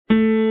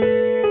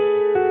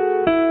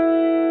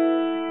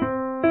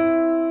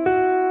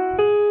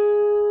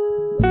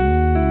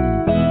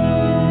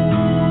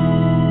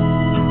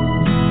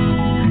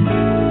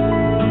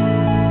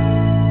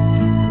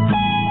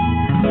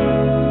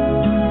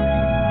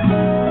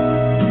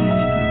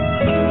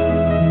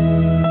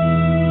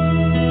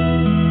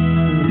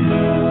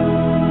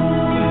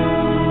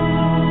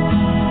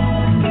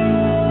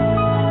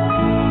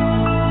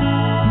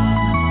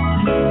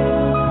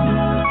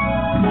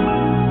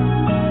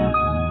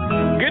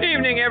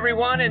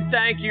everyone, and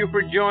thank you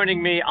for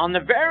joining me on the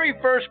very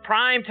first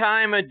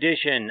primetime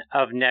edition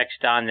of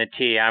Next on the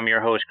Tee. I'm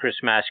your host, Chris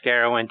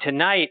Mascaro, and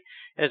tonight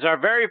is our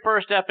very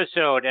first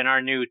episode in our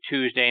new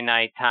Tuesday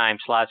night time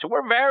slot. So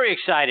we're very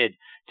excited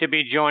to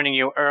be joining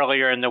you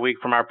earlier in the week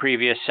from our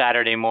previous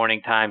Saturday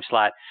morning time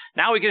slot.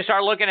 Now we can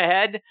start looking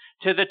ahead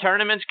to the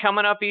tournaments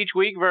coming up each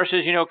week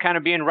versus, kind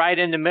of being right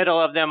in the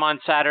middle of them on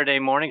Saturday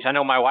mornings. I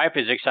know my wife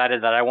is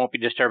excited that I won't be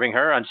disturbing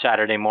her on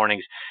Saturday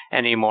mornings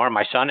anymore.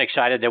 My son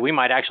excited that we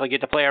might actually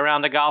get to play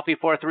around the golf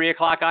before 3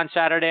 o'clock on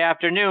Saturday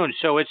afternoon.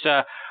 So it's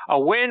a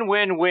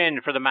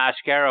win-win-win for the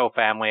Mascaro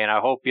family, and I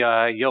hope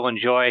you'll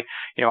enjoy,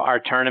 our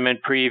tournament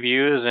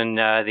previews and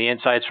the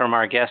insights from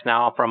our guests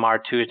now from our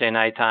Tuesday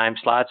night time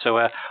slot.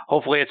 So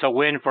hopefully it's a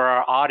win for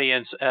our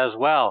audience as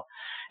well.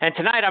 And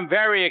tonight I'm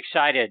very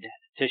excited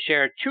to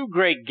share two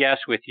great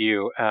guests with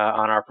you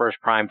on our first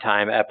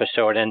primetime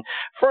episode. And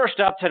first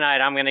up tonight,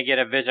 I'm going to get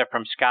a visit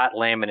from Scott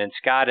Lehman. And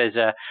Scott is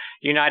a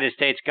United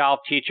States Golf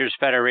Teachers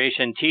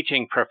Federation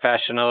teaching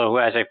professional who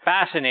has a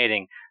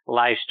fascinating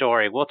life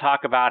story. We'll talk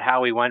about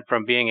how he went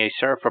from being a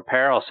surf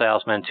apparel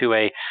salesman to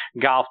a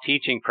golf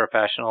teaching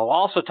professional. We'll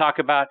also talk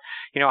about,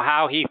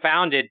 how he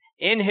founded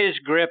In His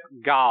Grip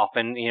Golf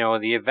and,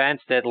 the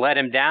events that led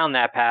him down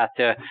that path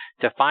to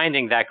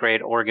finding that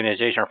great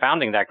organization or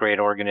founding that great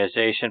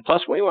organization.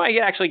 Plus, we might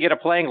actually get a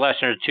playing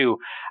lesson or two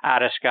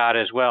out of Scott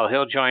as well.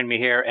 He'll join me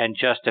here in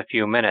just a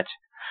few minutes.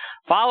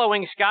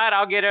 Following Scott,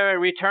 I'll get a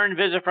return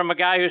visit from a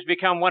guy who's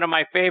become one of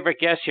my favorite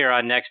guests here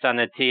on Next on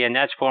the Tee, and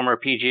that's former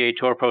PGA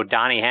Tour pro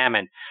Donnie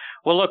Hammond.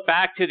 We'll look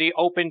back to the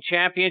Open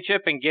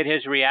Championship and get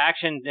his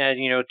reaction,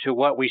 to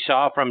what we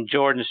saw from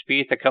Jordan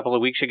Spieth a couple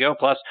of weeks ago.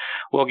 Plus,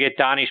 we'll get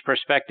Donnie's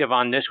perspective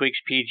on this week's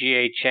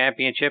PGA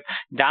Championship.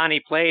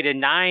 Donnie played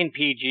in 9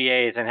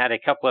 PGAs and had a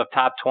couple of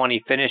top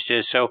 20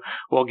 finishes, so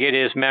we'll get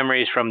his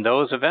memories from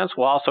those events.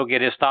 We'll also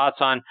get his thoughts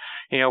on,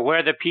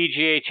 where the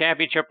PGA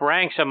Championship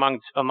ranks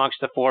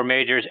amongst the 4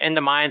 majors in the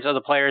minds of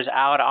the players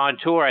out on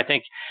tour. I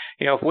think,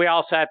 if we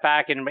all sat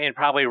back and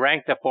probably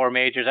ranked the 4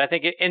 majors, I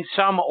think in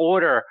some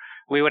order,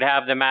 we would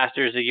have the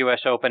Masters, the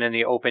U.S. Open, and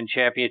the Open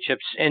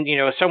Championships, and,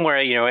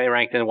 somewhere,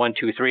 ranked in 1,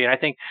 2, 3. And I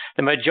think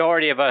the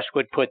majority of us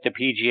would put the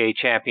PGA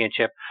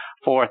Championship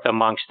fourth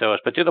amongst those.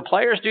 But do the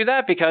players do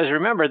that? Because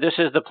remember, this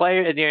is the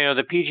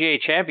PGA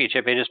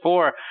Championship. It is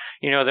for,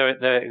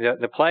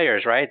 the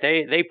players, right?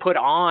 They put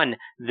on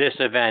this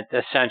event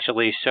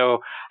essentially. So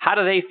how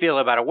do they feel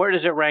about it? Where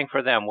does it rank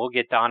for them? We'll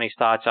get Donnie's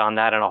thoughts on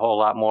that and a whole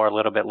lot more a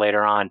little bit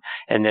later on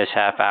in this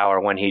half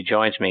hour when he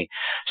joins me.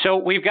 So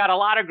we've got a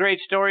lot of great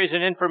stories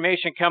and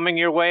information coming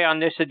your way on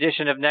this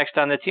edition of Next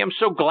on the Tee. I'm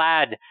so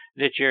glad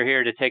that you're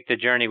here to take the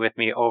journey with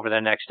me over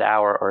the next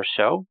hour or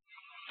so.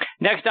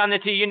 Next on the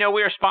Tee,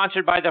 we are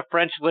sponsored by the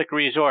French Lick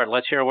Resort.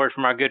 Let's hear a word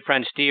from our good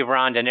friend Steve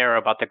Rondinero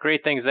about the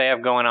great things they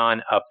have going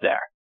on up there.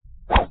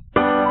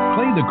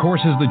 Play the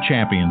courses the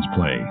champions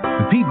play.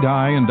 The Pete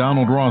Dye and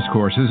Donald Ross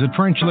courses at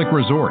French Lick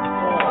Resort.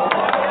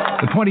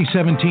 The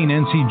 2017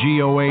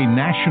 NCGOA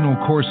National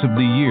Course of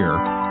the Year,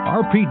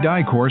 our Pete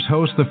Dye course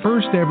hosts the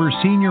first ever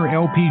Senior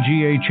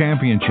LPGA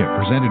Championship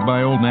presented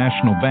by Old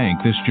National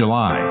Bank this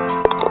July.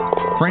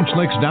 French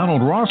Lick's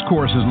Donald Ross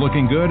course is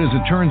looking good as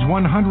it turns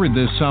 100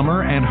 this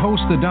summer and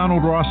hosts the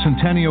Donald Ross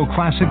Centennial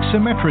Classic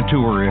Symetra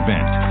Tour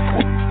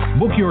event.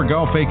 Book your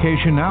golf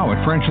vacation now at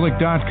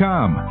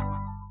FrenchLick.com.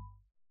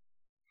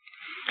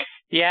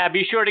 Yeah,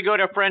 be sure to go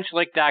to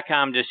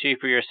FrenchLick.com to see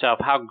for yourself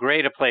how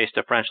great a place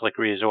the French Lick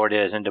Resort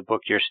is and to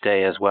book your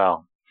stay as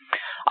well.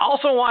 I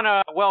also want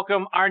to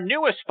welcome our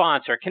newest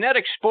sponsor,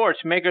 Kinetic Sports,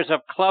 makers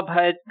of Club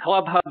Hub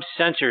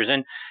sensors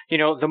and,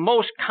 the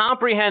most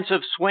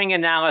comprehensive swing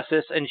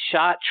analysis and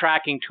shot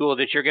tracking tool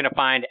that you're going to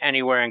find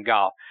anywhere in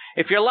golf.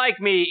 If you're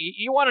like me,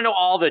 you want to know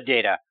all the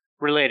data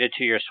related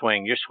to your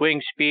swing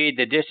speed,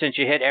 the distance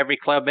you hit every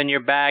club in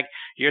your bag,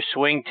 your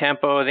swing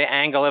tempo, the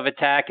angle of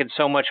attack, and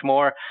so much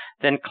more,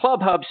 then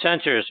Club Hub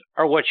sensors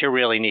are what you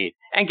really need.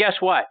 And guess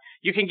what?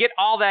 You can get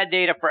all that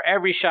data for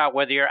every shot,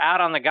 whether you're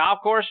out on the golf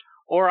course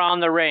or on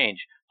the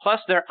range.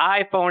 Plus, their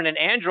iPhone and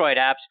Android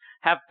apps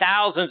have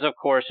thousands of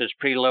courses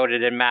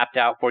preloaded and mapped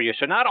out for you.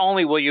 So not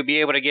only will you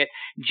be able to get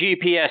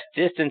GPS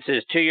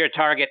distances to your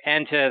target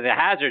and to the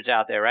hazards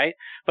out there, right?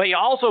 But you'll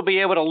also be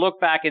able to look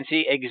back and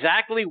see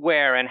exactly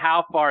where and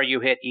how far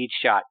you hit each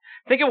shot.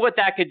 Think of what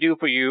that could do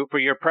for you, for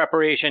your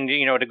preparation,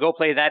 to go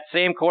play that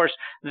same course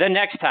the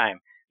next time.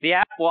 The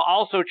app will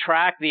also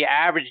track the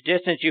average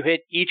distance you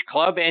hit each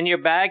club in your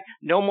bag.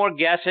 No more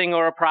guessing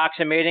or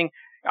approximating.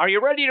 Are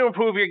you ready to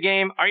improve your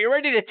game? Are you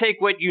ready to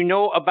take what you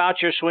know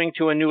about your swing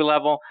to a new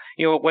level?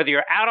 Whether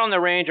you're out on the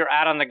range or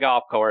out on the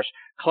golf course,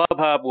 Club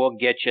Hub will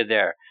get you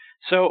there.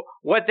 So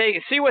what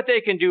they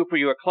can do for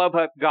you at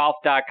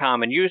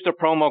clubhubgolf.com and use the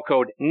promo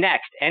code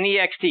NEXT,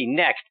 N-E-X-T,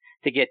 NEXT,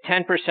 to get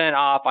 10%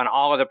 off on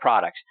all of the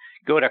products.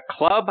 Go to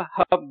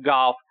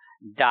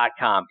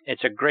clubhubgolf.com.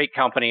 It's a great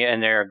company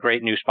and they're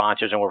great new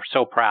sponsors and we're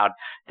so proud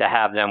to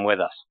have them with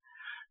us.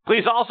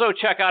 Please also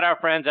check out our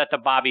friends at the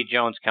Bobby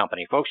Jones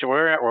Company. Folks,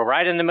 we're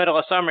right in the middle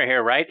of summer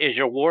here, right? Is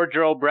your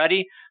wardrobe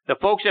ready? The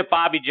folks at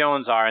Bobby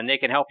Jones are, and they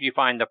can help you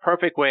find the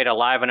perfect way to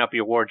liven up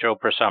your wardrobe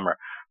for summer.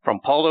 From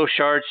polo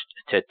shirts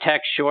to tech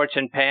shorts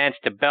and pants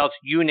to belts,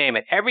 you name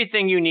it.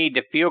 Everything you need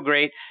to feel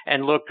great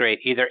and look great,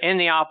 either in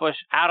the office,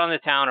 out on the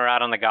town, or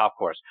out on the golf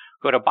course.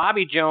 Go to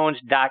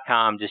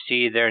BobbyJones.com to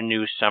see their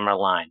new summer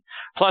line.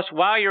 Plus,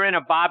 while you're in a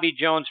Bobby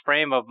Jones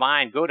frame of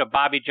mind, go to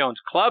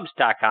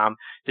BobbyJonesClubs.com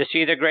to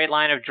see the great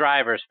line of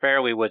drivers,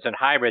 fairway woods, and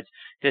hybrids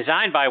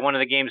designed by one of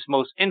the game's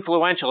most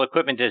influential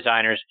equipment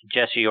designers,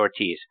 Jesse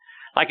Ortiz.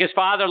 Like his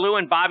father, Lou,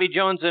 and Bobby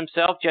Jones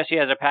himself, Jesse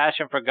has a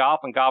passion for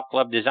golf and golf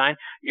club design.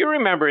 You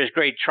remember his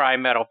great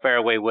tri-metal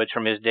fairway woods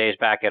from his days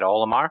back at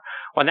Olimar.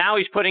 Well, now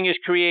he's putting his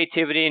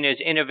creativity and his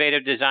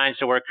innovative designs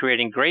to work,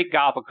 creating great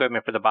golf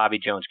equipment for the Bobby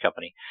Jones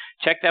Company.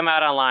 Check them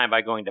out online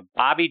by going to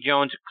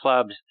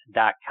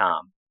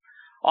BobbyJonesClubs.com.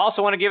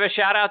 Also want to give a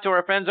shout out to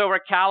our friends over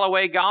at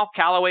Callaway Golf.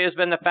 Callaway has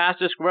been the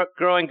fastest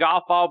growing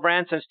golf ball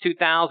brand since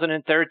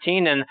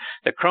 2013, and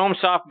the Chrome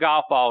Soft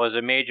golf ball is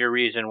a major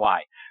reason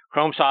why.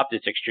 Chrome Soft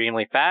is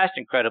extremely fast,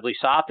 incredibly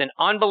soft, and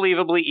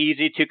unbelievably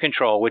easy to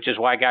control, which is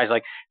why guys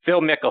like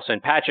Phil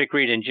Mickelson, Patrick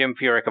Reed, and Jim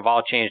Furyk have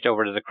all changed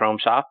over to the Chrome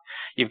Soft.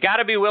 You've got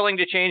to be willing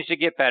to change to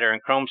get better,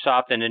 and Chrome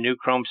Soft and the new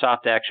Chrome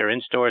Soft X are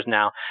in stores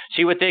now.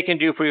 See what they can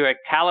do for you at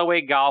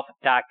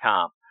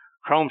CallawayGolf.com.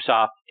 Chrome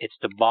Soft, it's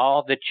the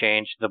ball that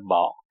changed the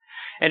ball.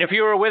 And if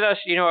you were with us,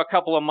 a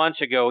couple of months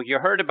ago, you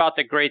heard about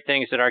the great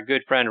things that our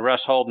good friend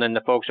Russ Holden and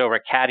the folks over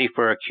at Caddy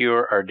for a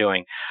Cure are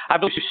doing. I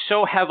believe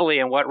so heavily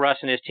in what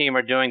Russ and his team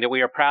are doing that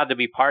we are proud to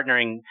be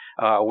partnering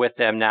with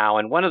them now.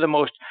 And one of the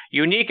most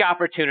unique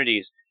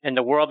opportunities in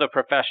the world of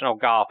professional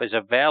golf is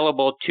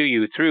available to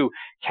you through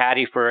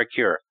Caddy for a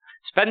Cure.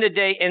 Spend a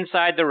day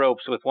inside the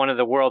ropes with one of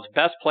the world's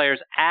best players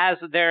as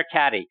their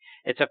caddy.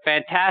 It's a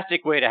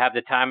fantastic way to have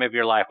the time of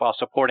your life while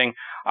supporting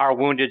our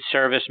wounded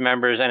service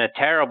members and a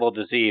terrible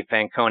disease,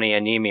 Fanconi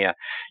anemia.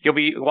 You'll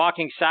be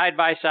walking side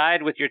by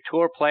side with your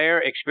tour player,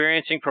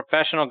 experiencing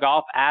professional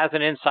golf as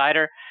an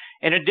insider.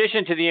 In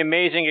addition to the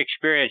amazing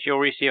experience, you'll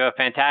receive a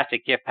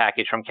fantastic gift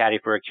package from Caddy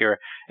for a Cure,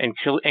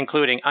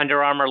 including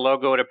Under Armour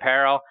logoed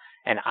apparel,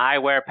 an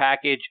eyewear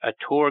package, a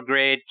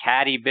tour-grade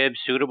caddy bib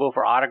suitable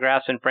for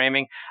autographs and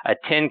framing, a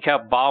tin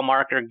cup ball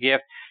marker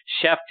gift,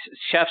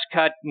 chef's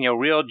cut,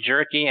 real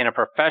jerky, and a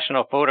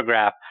professional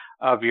photograph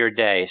of your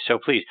day. So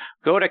please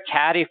go to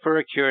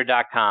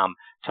caddyforacure.com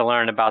to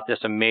learn about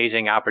this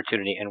amazing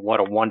opportunity and what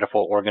a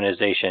wonderful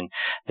organization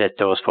that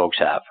those folks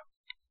have.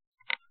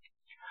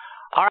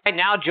 All right,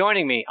 now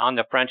joining me on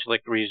the French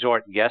Lick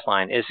Resort guest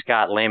line is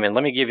Scott Lehman.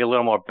 Let me give you a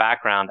little more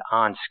background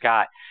on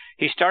Scott.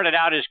 He started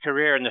out his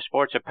career in the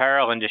sports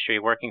apparel industry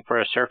working for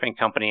a surfing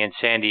company in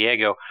San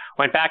Diego,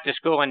 went back to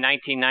school in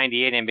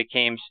 1998 and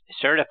became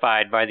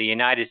certified by the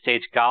United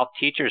States Golf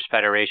Teachers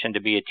Federation to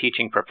be a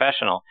teaching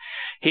professional.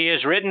 He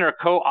has written or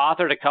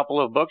co-authored a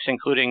couple of books,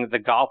 including The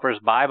Golfer's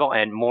Bible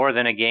and More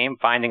Than a Game,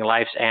 Finding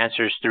Life's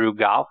Answers Through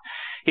Golf.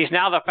 He's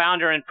now the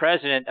founder and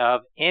president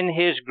of In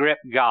His Grip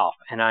Golf,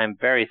 and I'm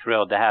very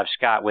thrilled to have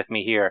Scott with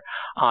me here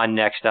on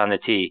Next on the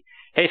Tee.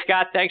 Hey,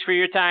 Scott, thanks for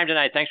your time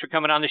tonight. Thanks for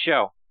coming on the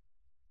show.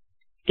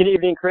 Good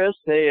evening, Chris.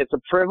 Hey, it's a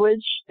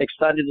privilege.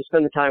 Excited to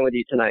spend the time with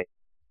you tonight.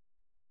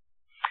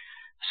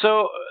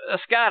 So,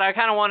 Scott, I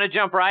kind of want to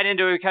jump right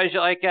into it because,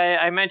 like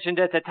I mentioned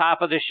at the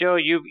top of the show,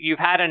 you've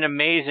had an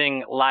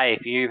amazing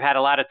life. You've had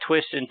a lot of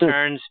twists and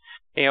turns,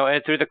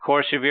 through the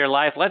course of your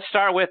life. Let's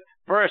start with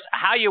first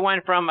how you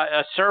went from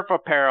a surf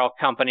apparel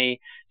company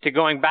to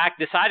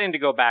deciding to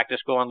go back to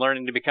school and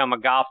learning to become a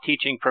golf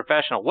teaching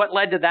professional. What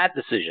led to that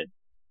decision?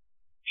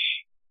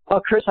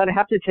 Well, Chris, I'd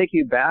have to take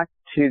you back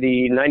to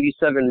the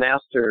 97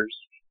 Masters.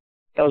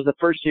 That was the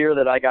first year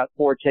that I got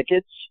 4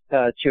 tickets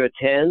to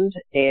attend,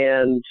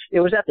 and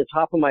it was at the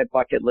top of my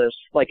bucket list,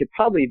 like it'd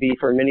probably be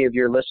for many of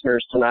your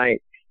listeners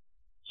tonight.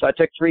 So I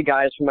took 3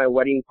 guys for my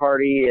wedding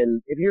party,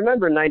 and if you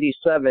remember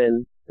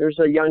 97, there's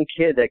a young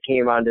kid that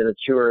came onto the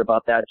tour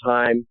about that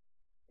time,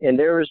 and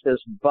there was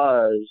this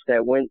buzz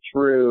that went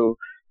through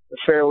the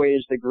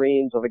fairways, the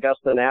greens of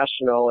Augusta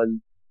National, and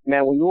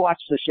man, when you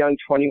watch this young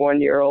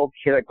 21-year-old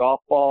hit a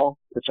golf ball,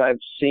 which I've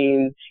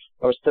seen,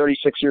 I was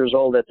 36 years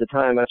old at the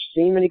time. I've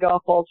seen many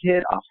golf balls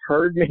hit. I've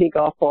heard many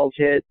golf balls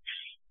hit.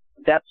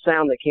 That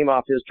sound that came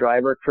off his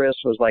driver, Chris,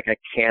 was like a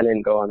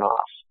cannon going off.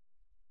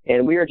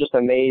 And we were just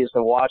amazed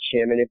to watch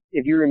him. And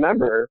if you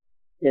remember,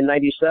 in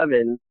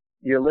 97,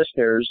 your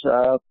listeners,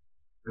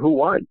 who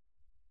won?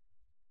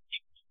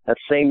 That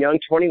same young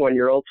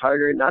 21-year-old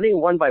Tiger, not even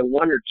won by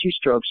 1 or 2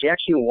 strokes. He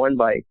actually won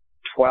by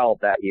 12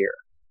 that year.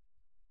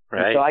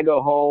 Right. And so I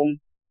go home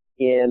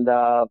and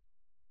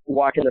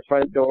walk in the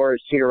front door of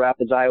Cedar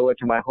Rapids, Iowa,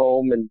 to my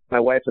home, and my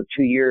wife of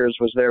 2 years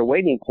was there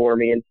waiting for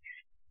me. And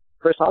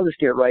Chris, I'll just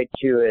get right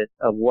to it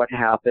of what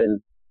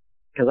happened,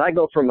 because I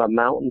go from a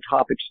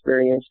mountaintop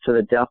experience to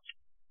the depth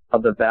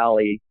of the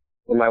valley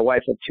when my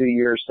wife of 2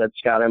 years said,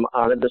 Scott, I'm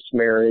out of this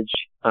marriage.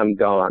 I'm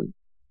gone.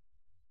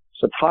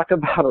 So talk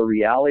about a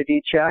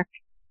reality check.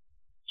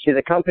 See,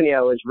 the company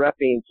I was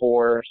repping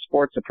for,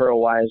 sports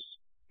apparel-wise,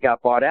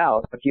 got bought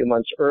out a few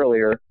months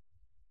earlier.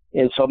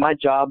 And so my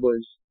job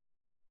was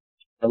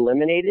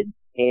eliminated,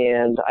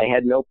 and I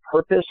had no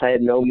purpose. I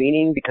had no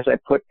meaning because I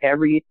put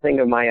everything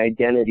of my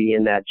identity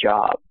in that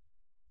job.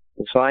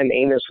 And so I'm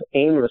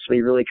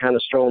aimlessly really kind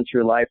of strolling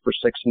through life for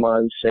 6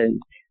 months.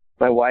 And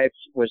my wife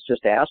was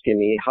just asking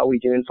me, how are we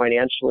doing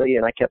financially?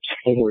 And I kept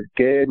saying, we're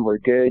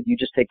good. You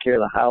just take care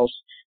of the house.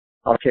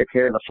 I'll take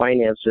care of the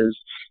finances.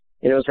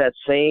 And it was that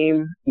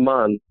same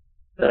month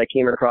that I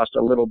came across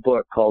a little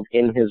book called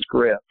In His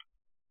Grip.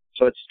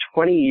 So it's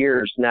 20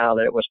 years now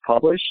that it was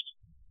published.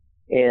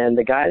 And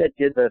the guy that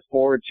did the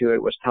forward to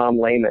it was Tom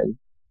Lehman.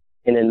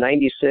 And in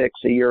 96,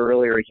 a year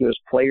earlier, he was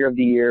Player of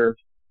the Year.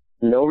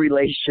 No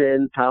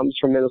relation. Tom's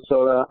from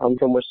Minnesota. I'm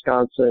from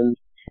Wisconsin.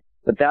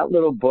 But that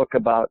little book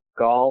about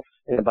golf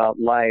and about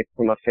life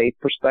from a faith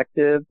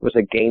perspective was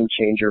a game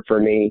changer for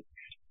me.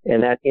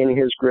 And that In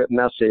His Grip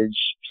message,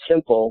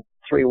 simple,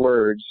 3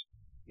 words,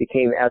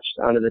 became etched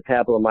onto the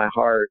tablet of my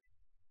heart.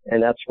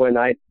 And that's when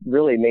I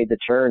really made the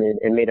turn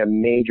and made a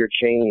major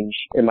change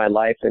in my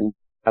life. And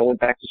I went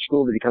back to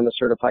school to become a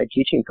certified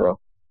teaching pro.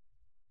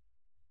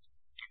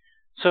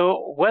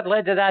 So what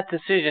led to that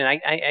decision?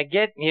 I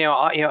get,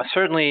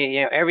 certainly,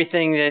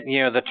 everything that,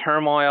 the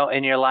turmoil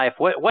in your life.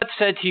 What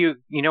said to you,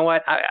 you know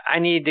what, I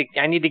need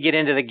to get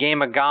into the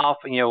game of golf?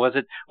 Was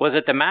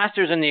it the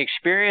Masters and the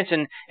experience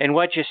and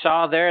what you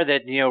saw there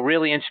that,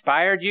 really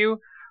inspired you?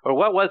 Or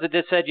what was it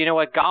that said, you know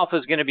what, golf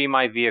is going to be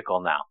my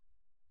vehicle now?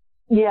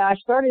 Yeah, I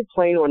started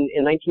playing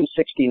in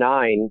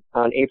 1969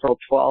 on April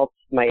 12th,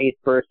 my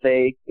 8th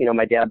birthday.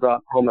 My dad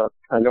brought home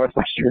a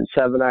Northwestern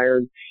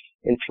 7-iron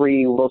and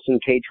 3 Wilson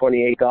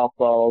K28 golf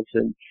balls.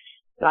 And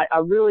I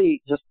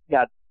really just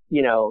got,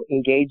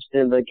 engaged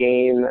in the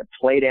game,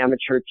 played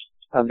amateur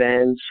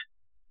events.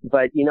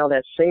 But,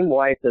 that same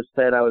wife that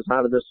said I was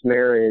out of this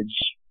marriage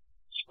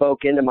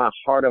spoke into my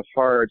heart of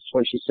hearts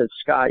when she said,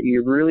 Scott,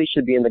 you really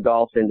should be in the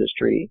golf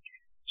industry.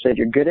 Said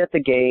you're good at the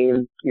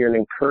game, you're an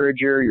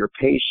encourager, you're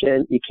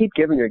patient, you keep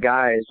giving your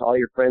guys, all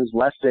your friends,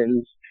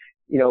 lessons.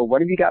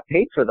 What have you got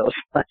paid for those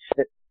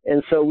lessons?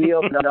 And so we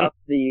opened up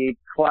the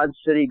Quad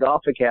City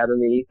Golf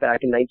Academy back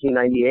in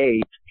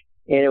 1998.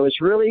 And it was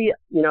really,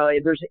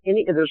 if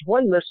there's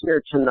one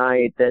listener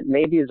tonight that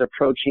maybe is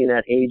approaching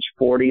that age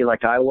 40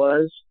 like I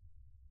was,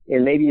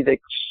 and maybe they,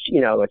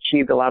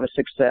 achieved a lot of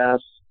success,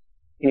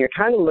 and you're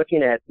kind of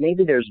looking at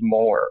maybe there's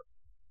more.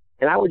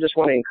 And I would just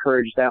want to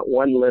encourage that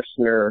one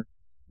listener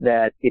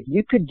that if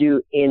you could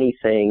do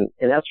anything,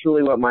 and that's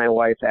really what my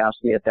wife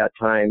asked me at that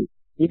time,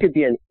 you could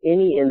be in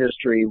any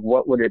industry,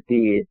 what would it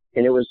be?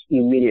 And it was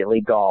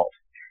immediately golf.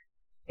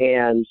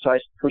 And so I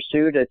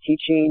pursued a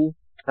teaching,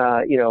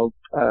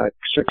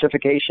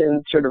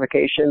 certification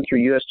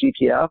through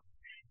USGTF,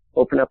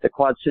 opened up the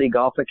Quad City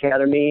Golf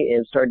Academy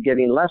and started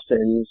giving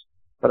lessons.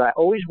 But I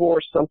always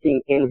wore something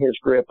in his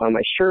grip on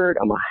my shirt,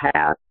 on my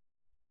hat.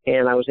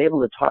 And I was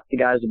able to talk to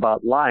guys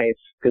about life,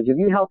 because if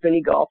you help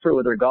any golfer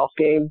with their golf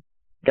game,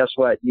 guess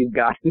what? You've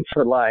got it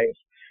for life.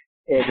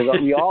 Because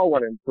we all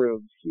want to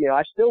improve.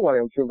 I still want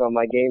to improve on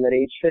my game at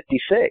age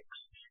 56.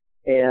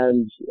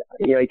 And,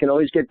 you can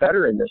always get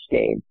better in this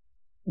game.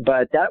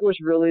 But that was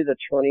really the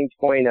turning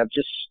point of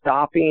just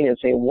stopping and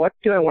saying, what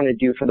do I want to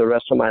do for the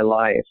rest of my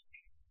life?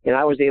 And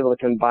I was able to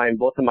combine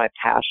both of my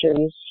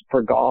passions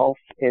for golf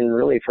and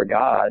really for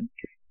God.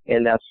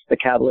 And that's the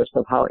catalyst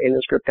of how In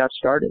His Grip got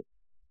started.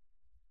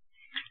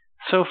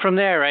 So from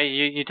there, right,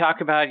 you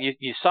talk about,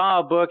 you saw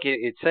a book,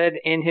 it said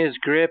In His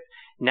Grip.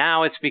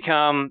 Now it's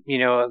become,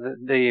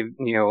 the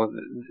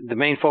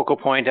main focal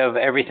point of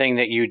everything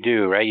that you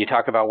do, right? You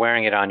talk about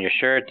wearing it on your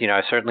shirt.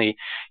 Certainly,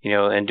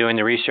 and doing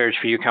the research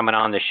for you coming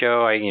on the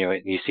show,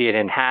 you see it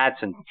in hats,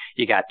 and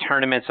you got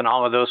tournaments and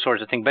all of those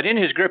sorts of things. But In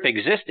His Grip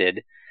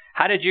existed.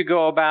 How did you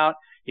go about,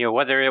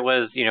 whether it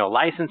was,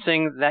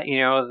 licensing that,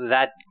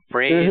 that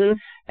phrase,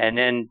 and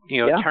then,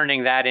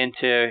 turning that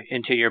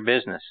into your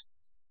business?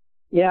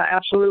 Yeah,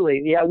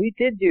 absolutely. Yeah, we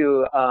did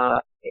do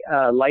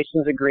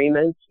license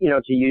agreement,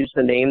 to use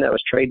the name that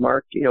was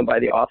trademarked, by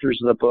the authors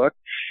of the book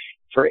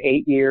for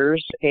 8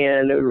 years.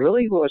 And it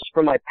really was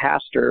from my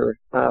pastor.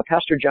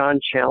 Pastor John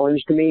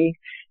challenged me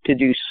to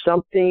do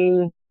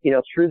something,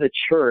 through the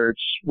church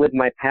with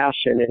my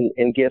passion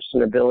and gifts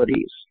and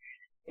abilities.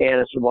 And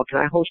I said, well, can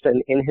I host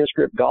an In His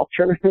Grip golf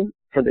tournament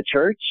for the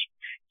church?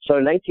 So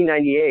in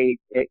 1998,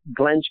 at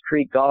Glens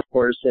Creek Golf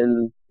Course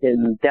in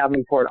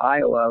Davenport,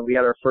 Iowa, we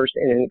had our first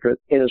In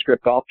His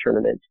Grip golf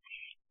tournament.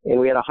 And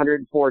we had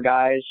 104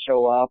 guys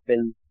show up.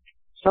 And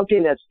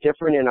something that's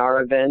different in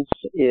our events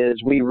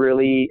is we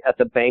really, at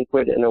the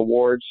banquet and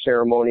awards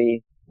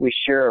ceremony, we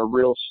share a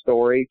real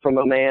story from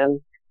a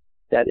man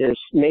that is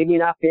maybe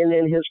not been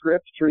in his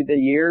grip through the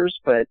years,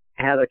 but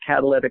had a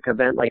catalytic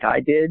event like I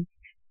did.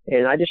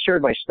 And I just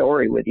shared my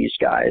story with these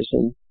guys.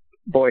 And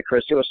boy,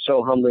 Chris, it was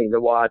so humbling to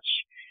watch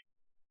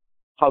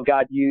how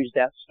God used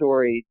that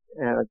story.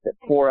 That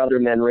 4 other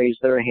men raised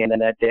their hand on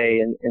that day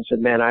and said,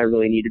 man, I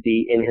really need to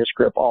be in his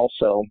grip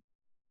also.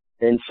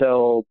 And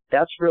so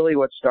that's really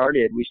what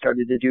started. We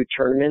started to do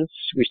tournaments.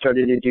 We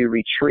started to do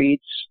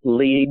retreats,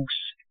 leagues,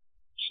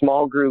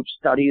 small group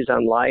studies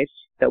on life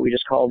that we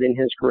just called In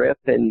His Grip.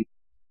 And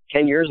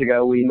 10 years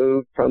ago, we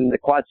moved from the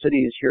Quad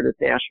Cities here to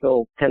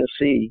Nashville,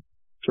 Tennessee,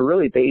 to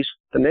really base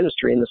the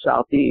ministry in the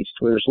Southeast,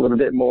 where there's a little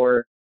bit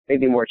more,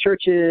 maybe more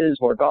churches,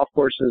 more golf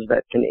courses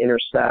that can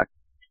intersect.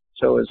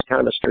 So it was kind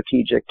of a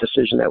strategic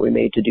decision that we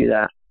made to do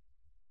that.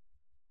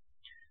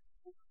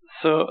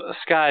 So,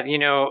 Scott,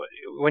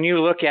 when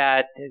you look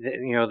at,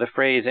 the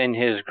phrase "in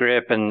his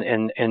grip"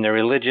 and the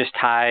religious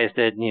ties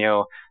that,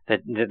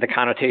 that the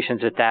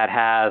connotations that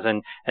has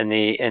and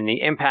the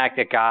impact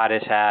that God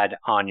has had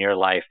on your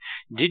life,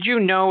 did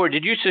you know or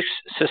did you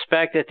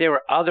suspect that there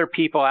were other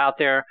people out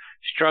there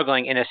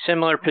struggling in a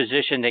similar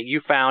position that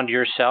you found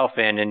yourself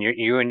in, and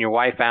you and your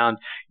wife found,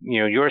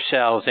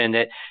 yourselves in,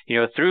 that,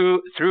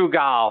 through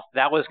golf,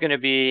 that was going to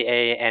be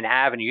an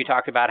avenue? You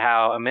talked about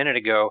how a minute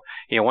ago,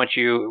 once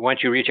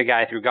you reach a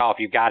guy through golf,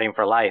 you've got him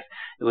for life.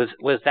 Was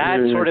that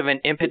sort of an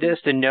impetus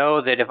to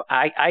know that if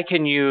I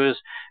can use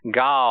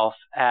golf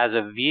as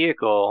a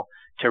vehicle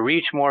to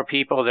reach more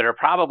people that are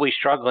probably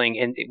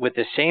struggling with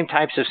the same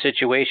types of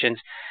situations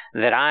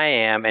that I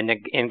am? And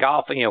in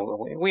golf, we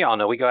all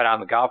know, we go out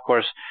on the golf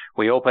course,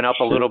 we open up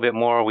a little bit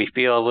more, we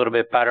feel a little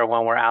bit better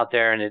when we're out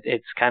there, and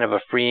it's kind of a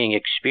freeing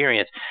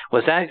experience.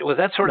 Was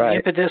that sort of the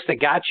impetus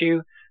that got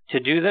you to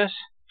do this?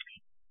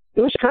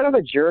 It was kind of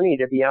a journey,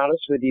 to be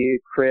honest with you,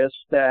 Chris,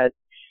 that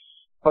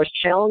I was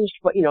challenged,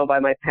 by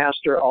my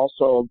pastor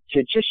also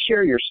to just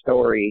share your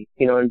story,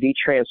 and be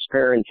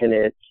transparent in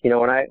it.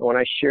 When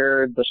I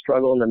shared the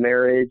struggle in the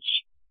marriage,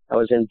 I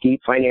was in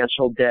deep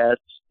financial debt.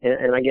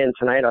 And again,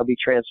 tonight I'll be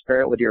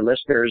transparent with your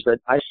listeners that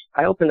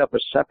I opened up a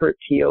separate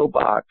P.O.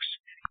 box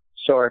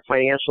so our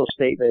financial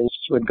statements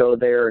would go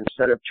there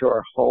instead of to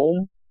our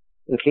home,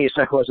 in case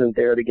I wasn't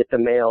there to get the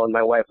mail, and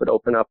my wife would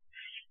open up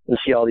and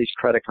see all these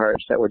credit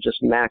cards that were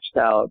just maxed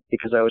out,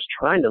 because I was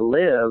trying to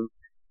live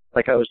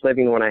like I was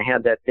living when I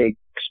had that big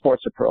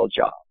sports apparel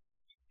job.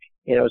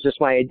 It was just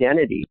my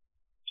identity.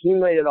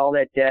 Accumulated all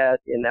that debt,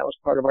 and that was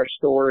part of our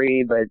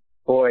story. But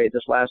boy,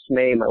 this last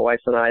May, my wife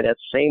and I, that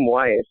same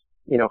wife,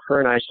 her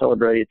and I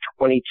celebrated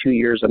 22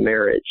 years of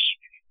marriage.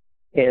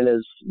 And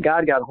as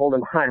God got hold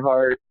of my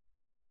heart,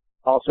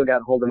 also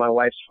got hold of my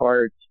wife's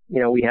heart,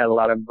 we had a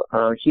lot of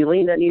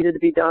healing that needed to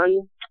be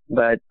done,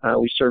 but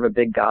we serve a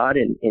big God,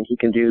 and He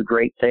can do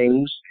great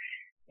things.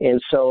 And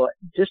so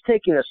just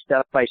taking a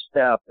step by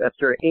step,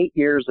 after 8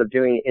 years of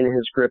doing In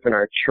His Grip in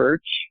our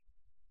church,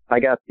 I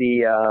got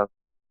you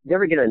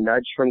ever get a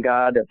nudge from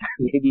God of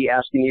maybe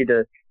asking you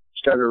to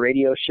start a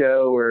radio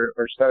show or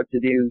start to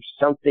do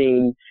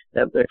something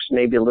that looks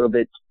maybe a little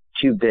bit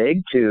too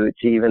big to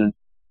even,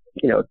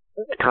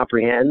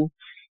 comprehend?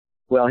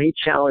 Well, He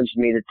challenged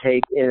me to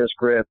take In His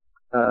Grip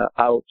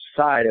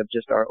outside of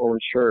just our own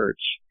church.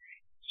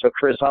 So,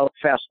 Chris, I'll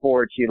fast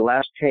forward to you. The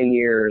last 10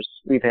 years,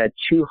 we've had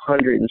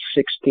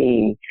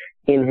 216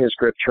 In His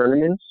Grip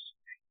tournaments.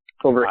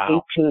 Over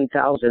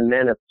 18,000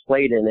 men have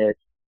played in it,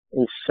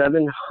 and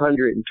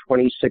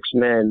 726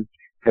 men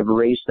have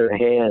raised their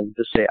hand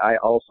to say, I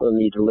also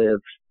need to live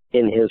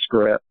in His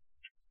grip.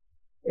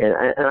 And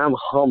I'm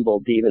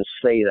humbled to even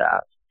say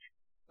that.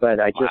 But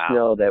I just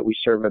know that we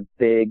serve a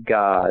big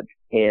God,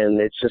 and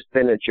it's just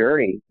been a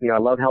journey. I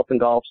love helping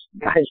guys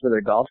with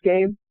their golf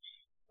game.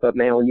 But,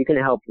 man, when you can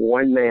help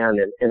one man,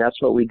 and that's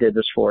what we did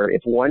this for,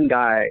 if one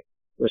guy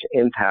was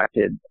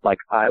impacted like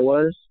I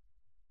was,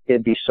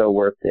 it'd be so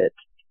worth it.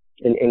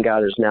 And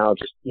God is now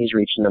He's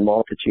reaching the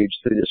multitudes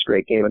through this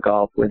great game of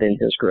golf within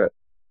His grip.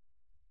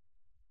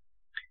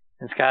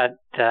 And Scott,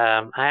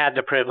 I had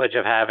the privilege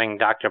of having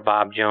Dr.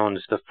 Bob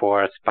Jones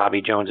IV,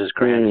 Bobby Jones's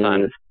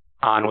grandson,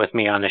 on with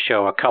me on the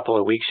show a couple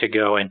of weeks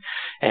ago, and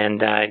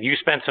you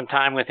spent some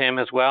time with him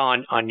as well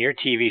on your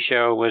TV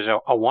show. It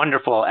was a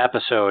wonderful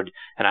episode,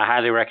 and I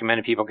highly recommend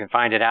it. People can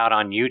find it out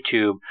on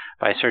YouTube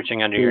by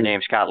searching under your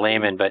name, Scott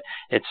Lehman. But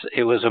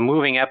it was a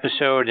moving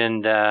episode,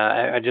 and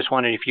I just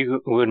wondered if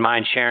you would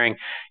mind sharing,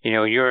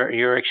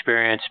 your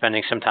experience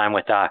spending some time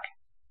with Doc.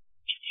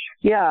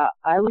 Yeah,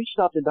 I reached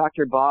out to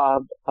Dr.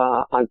 Bob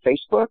on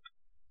Facebook,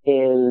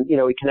 and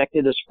we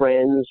connected as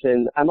friends.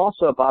 And I'm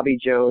also a Bobby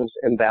Jones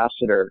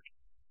ambassador.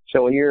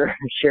 So when you're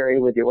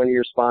sharing with one of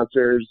your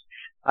sponsors,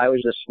 I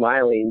was just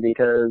smiling,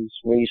 because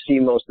when you see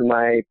most of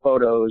my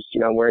photos,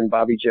 I'm wearing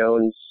Bobby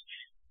Jones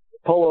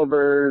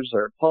pullovers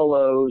or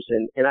polos.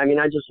 And I mean,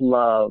 I just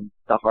love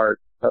the heart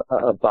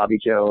of Bobby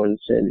Jones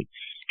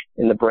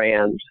and the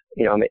brand.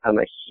 I'm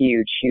a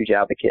huge, huge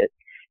advocate.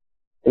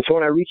 And so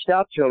when I reached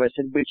out to him, I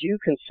said, would you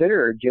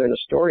consider doing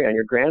a story on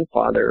your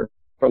grandfather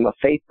from a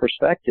faith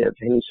perspective?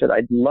 And he said,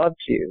 I'd love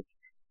to.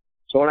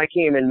 So when I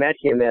came and met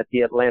him at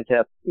the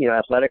Atlanta,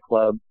 Athletic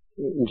Club,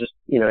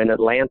 in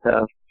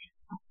Atlanta,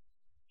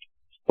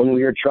 when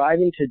we were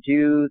driving to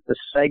do the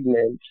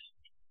segment,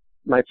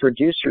 my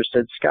producer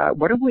said, Scott,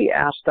 what if we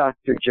ask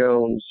Dr.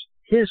 Jones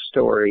his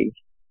story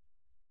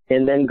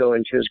and then go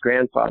into his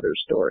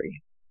grandfather's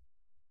story?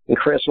 And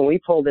Chris, when we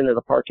pulled into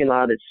the parking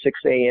lot at 6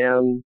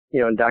 a.m.,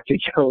 and Dr.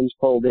 Jones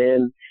pulled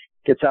in,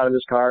 gets out of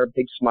his car,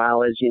 big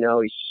smile, as you know,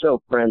 he's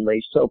so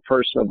friendly, so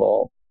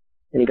personable.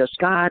 And he goes,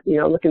 Scott,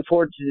 looking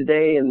forward to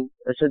today. And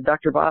I said,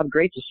 Dr. Bob,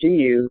 great to see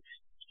you.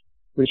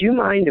 Would you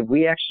mind if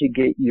we actually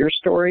get your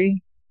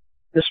story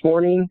this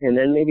morning and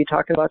then maybe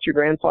talk about your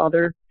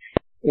grandfather?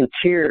 And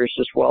tears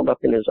just welled up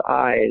in his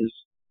eyes.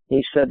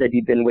 He said that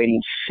he'd been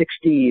waiting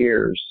 60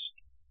 years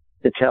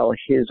to tell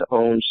his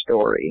own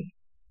story.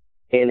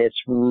 And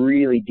it's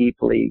really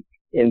deeply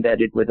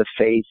embedded with the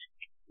faith,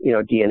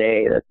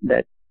 DNA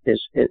that is,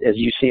 as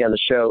you see on the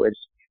show,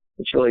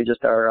 it's really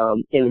just our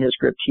In His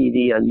Grip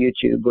TV on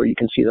YouTube where you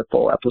can see the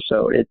full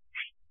episode.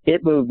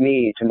 It moved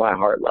me to my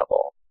heart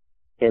level,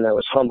 and I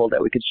was humbled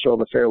that we could stroll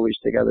the fairways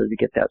together to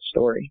get that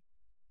story.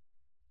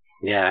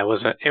 Yeah, it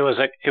was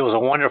a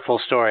wonderful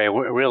story,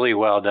 really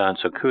well done.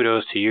 So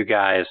kudos to you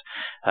guys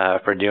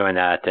for doing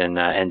that,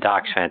 and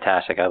Doc's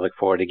fantastic. I look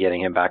forward to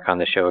getting him back on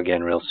the show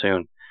again real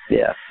soon.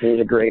 Yeah, he's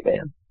a great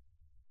man.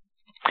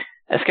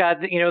 Scott,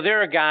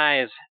 there are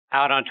guys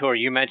out on tour.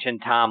 You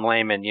mentioned Tom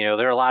Lehman.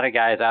 There are a lot of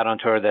guys out on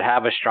tour that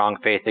have a strong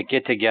faith that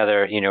get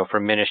together, for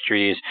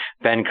ministries.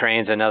 Ben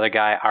Crane's another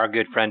guy. Our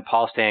good friend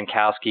Paul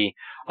Stankowski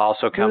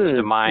also comes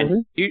to mind.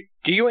 Mm-hmm.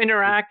 Do you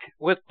interact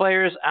with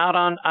players out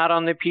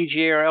on the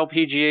PGA or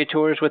LPGA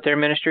tours with their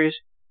ministries?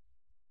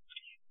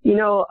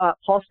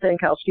 Paul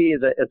Stankowski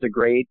is a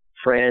great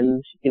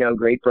friend,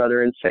 great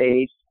brother in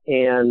faith,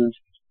 and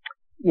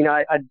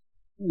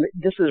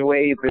this is a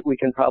way we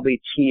can probably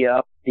tee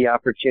up the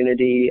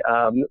opportunity.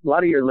 A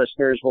lot of your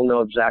listeners will know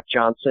of Zach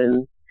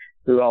Johnson,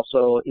 who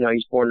also,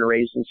 he's born and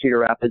raised in Cedar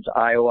Rapids,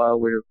 Iowa,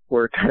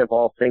 where kind of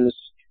all things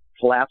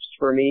collapsed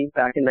for me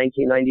back in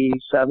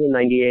 1997,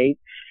 98.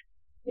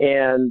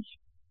 And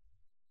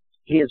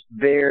he is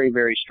very,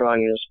 very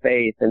strong in his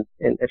faith. And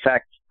in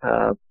fact,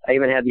 I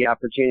even had the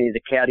opportunity to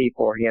caddy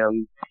for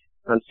him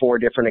on 4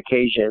 different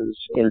occasions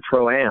in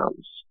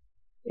Pro-Ams.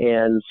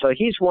 And so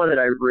he's one that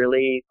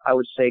I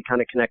would say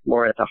kind of connect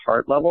more at the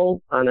heart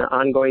level on an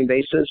ongoing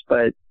basis.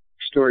 But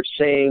Stuart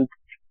Sink,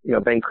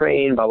 Ben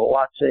Crane, Bubba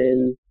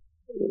Watson,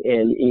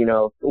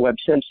 and, Webb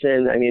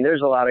Simpson. I mean,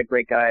 there's a lot of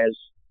great guys,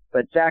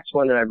 but Zach's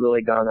one that I've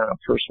really gone on a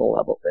personal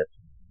level with.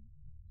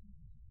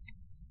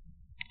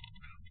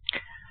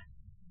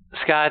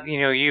 Scott,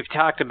 you've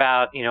talked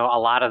about, a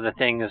lot of the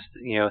things,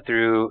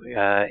 through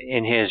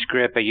In His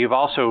Grip, but you've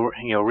also,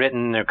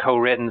 written or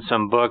co-written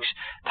some books.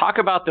 Talk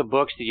about the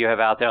books that you have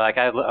out there. Like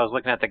I was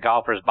looking at the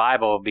Golfer's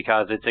Bible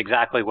because it's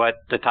exactly what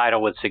the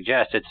title would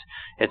suggest.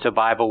 It's a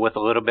Bible with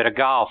a little bit of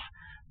golf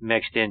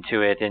mixed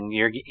into it. And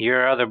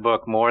your other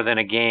book, More Than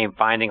a Game,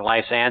 Finding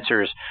Life's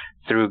Answers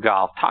Through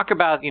Golf. Talk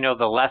about,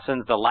 the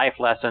lessons, the life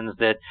lessons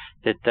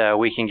that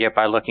we can get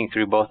by looking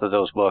through both of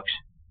those books.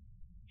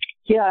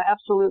 Yeah,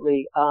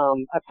 absolutely.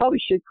 I probably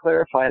should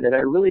clarify that I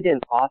really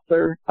didn't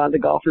author the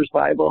Golfer's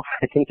Bible.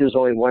 I think there's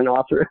only one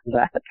author of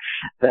that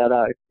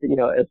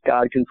if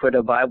God can put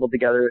a Bible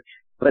together.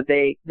 But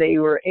they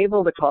were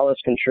able to call us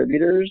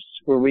contributors,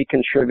 where we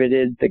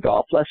contributed the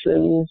golf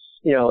lessons,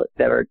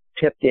 that are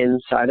tipped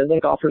inside of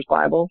the Golfer's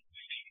Bible.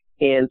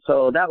 And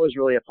so that was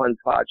really a fun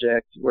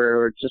project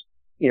where just,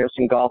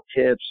 some golf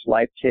tips,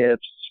 life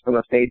tips from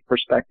a faith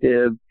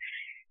perspective.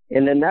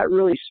 And then that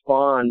really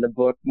spawned the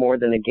book More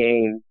Than a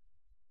Game.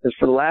 Because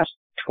for the last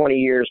 20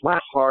 years, my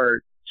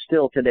heart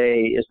still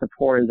today is to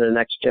pour into the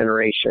next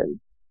generation.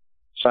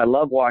 So I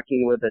love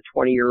walking with the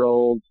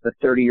 20-year-olds, the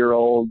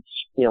 30-year-olds.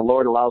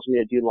 Lord allows me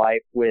to do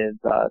life with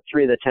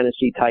 3 of the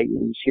Tennessee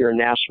Titans here in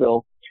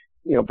Nashville.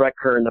 Brett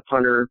Kern, the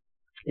punter,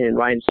 and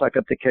Ryan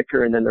Suckup, the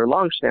kicker, and then their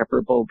long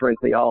snapper, Bo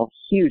Brinkley, all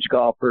huge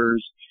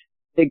golfers,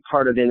 big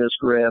part of In His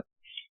Grip.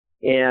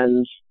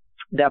 And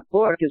that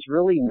book is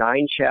really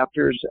 9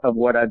 chapters of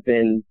what I've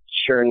been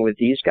sharing with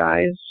these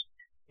guys.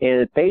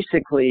 And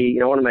basically,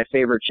 one of my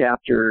favorite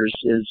chapters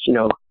is,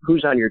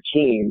 who's on your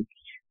team.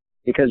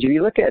 Because if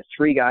you look at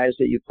 3 guys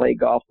that you play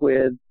golf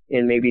with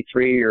and maybe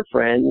 3 of your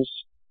friends,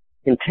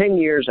 in 10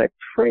 years, I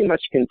pretty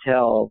much can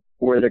tell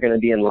where they're going to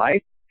be in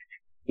life,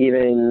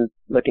 even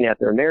looking at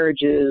their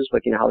marriages,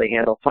 looking at how they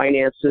handle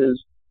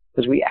finances,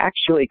 because we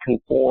actually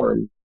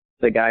conform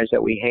to the guys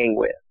that we hang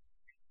with,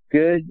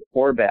 good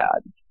or bad.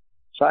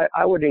 So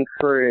I would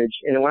encourage,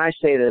 and when I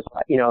say this,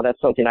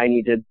 that's something I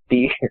need to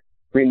be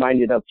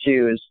reminded of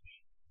too,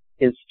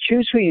 is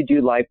choose who you do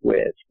life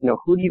with.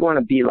 Who do you want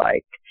to be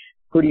like?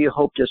 Who do you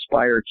hope to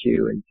aspire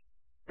to?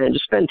 And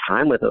just spend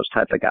time with those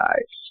type of guys.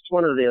 It's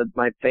one of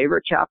my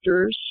favorite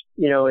chapters,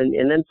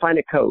 and then find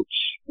a coach,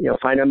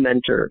 find a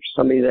mentor,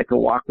 somebody that can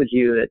walk with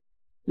you that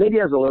maybe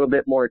has a little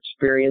bit more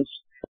experience.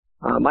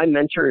 My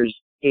mentor is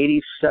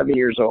 87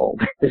 years old.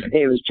 His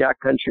name is Jack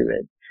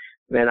Countryman.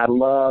 Man, I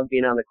love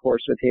being on the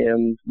course with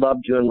him, love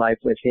doing life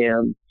with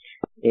him.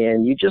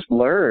 And you just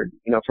learn,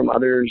 from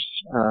others'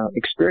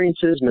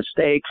 experiences,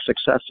 mistakes,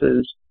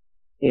 successes.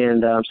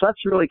 And so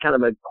that's really kind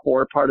of a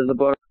core part of the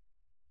book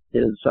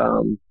is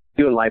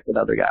doing life with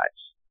other guys.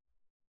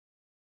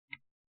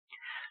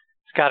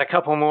 Scott, a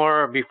couple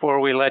more before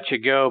we let you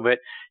go, but,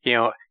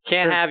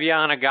 can't have you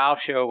on a golf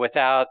show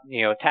without,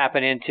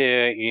 tapping into,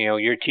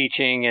 your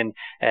teaching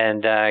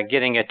and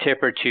getting a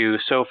tip or two.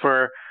 So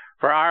for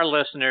for our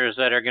listeners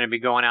that are going to be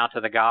going out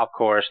to the golf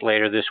course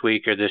later this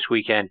week or this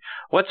weekend,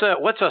 what's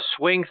a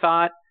swing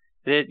thought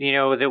that,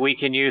 that we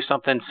can use,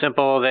 something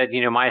simple that,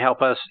 might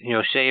help us,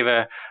 save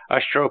a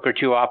stroke or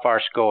two off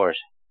our scores?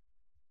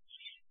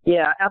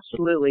 Yeah,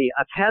 absolutely.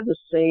 I've had the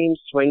same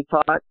swing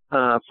thought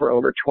for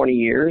over 20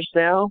 years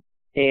now,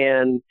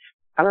 and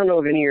I don't know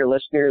if any of your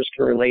listeners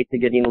can relate to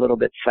getting a little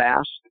bit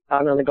fast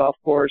out on the golf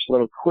course, a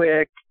little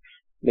quick,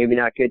 maybe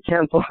not good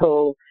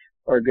tempo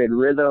or good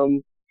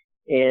rhythm.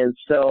 And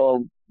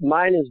so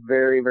mine is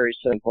very, very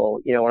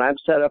simple. When I'm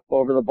set up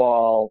over the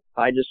ball,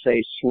 I just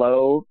say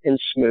slow and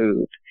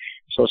smooth.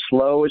 So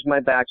slow is my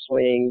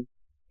backswing,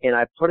 and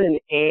I put an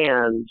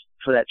and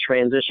for that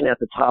transition at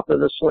the top of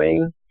the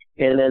swing,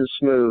 and then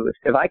smooth.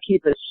 If I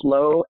keep it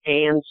slow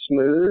and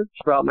smooth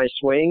throughout my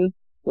swing,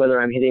 whether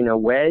I'm hitting a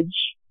wedge,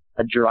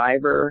 a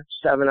driver,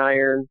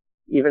 7-iron,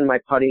 even my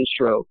putting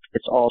stroke,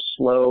 it's all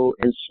slow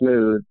and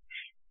smooth.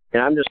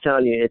 And I'm just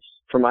telling you, it's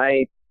for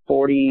my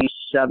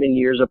 47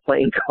 years of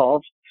playing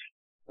golf,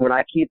 when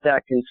I keep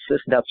that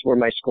consistent, that's where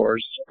my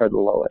scores are the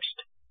lowest.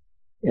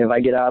 And if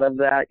I get out of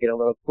that, get a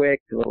little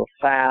quick, a little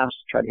fast,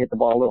 try to hit the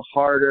ball a little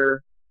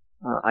harder,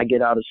 I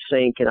get out of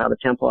sync and out of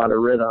tempo, out of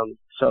rhythm.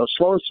 So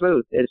slow and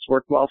smooth, it's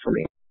worked well for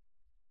me.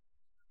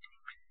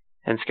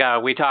 And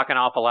Scott, we talk an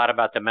awful lot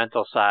about the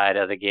mental side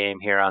of the game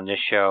here on this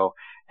show.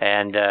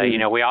 And,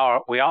 we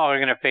all are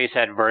going to face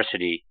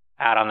adversity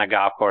out on the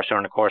golf course or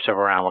in the course of a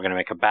round. We're going to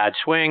make a bad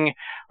swing.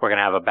 We're going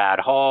to have a bad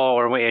hole,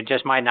 or it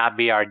just might not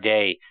be our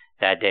day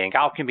that day. And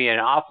golf can be an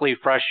awfully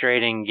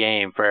frustrating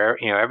game for,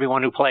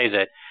 everyone who plays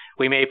it.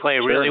 We may play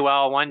really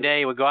well one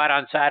day. We go out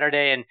on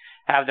Saturday and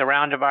have the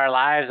round of our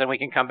lives, and we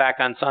can come back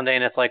on Sunday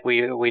and it's like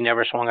we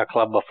never swung a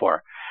club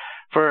before.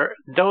 For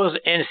those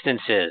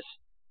instances,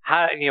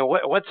 how,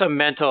 what's a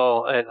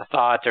mental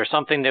thought or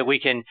something that we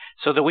can,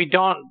 so that we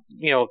don't,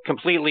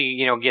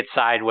 completely, get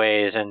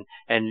sideways and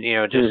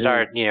just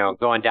start,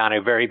 going down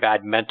a very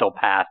bad mental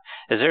path?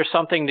 Is there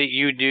something that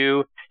you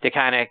do to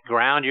kind of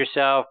ground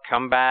yourself,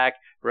 come back,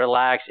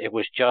 relax? It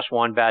was just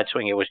one bad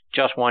swing. It was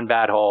just one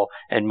bad hole,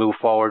 and move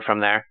forward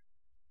from there?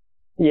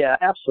 Yeah,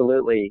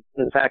 absolutely.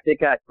 In fact, it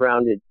got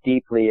grounded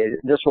deeply.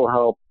 This will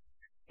help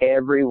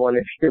every one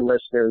of your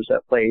listeners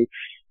that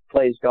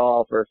plays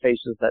golf or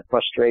faces that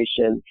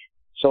frustration.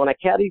 So when I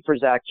caddied for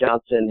Zach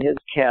Johnson, his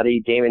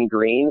caddy, Damon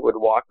Green, would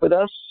walk with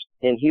us,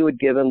 and he would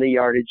give him the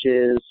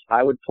yardages.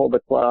 I would pull the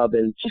club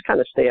and just kind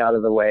of stay out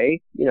of the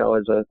way,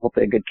 as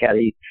hopefully a good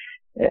caddy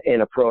in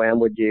a Pro-Am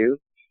would do.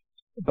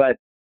 But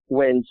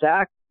when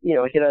Zach,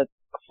 hit a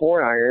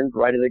 4-iron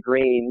right of the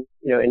green,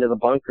 into the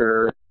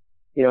bunker,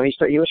 he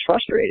was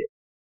frustrated.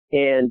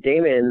 And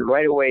Damon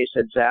right away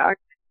said, "Zach,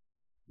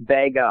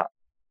 bag up."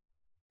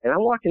 And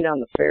I'm walking down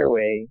the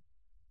fairway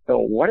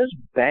going, what does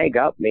bag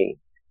up mean?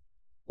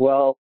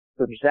 Well,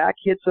 if Zach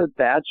hits a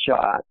bad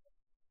shot,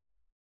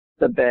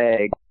 the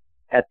bag,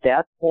 at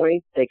that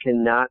point, they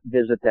cannot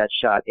visit that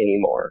shot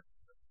anymore.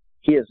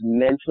 He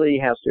mentally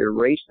has to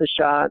erase the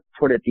shot,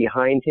 put it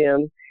behind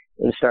him,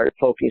 and start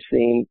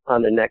focusing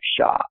on the next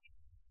shot.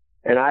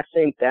 And I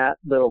think that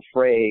little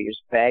phrase,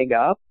 bag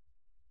up,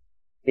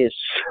 is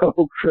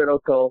so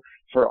critical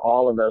for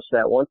all of us,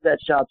 that once that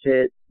shot's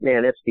hit,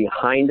 man, it's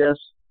behind us.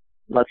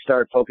 Let's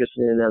start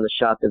focusing in on the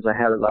shot that's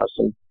ahead of us.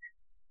 And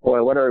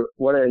boy,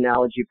 what an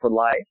analogy for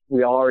life.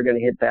 We all are going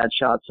to hit bad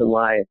shots in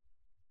life,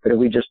 but if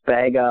we just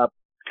bag up,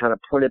 kind of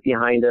put it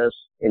behind us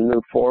and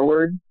move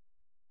forward,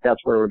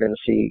 that's where we're going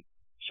to see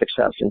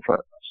success in front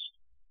of us.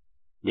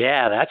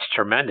 Yeah, that's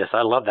tremendous.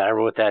 I love that. I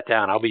wrote that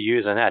down. I'll be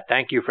using that.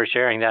 Thank you for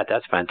sharing that.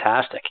 That's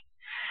fantastic.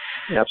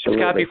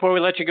 Absolutely. Scott, before we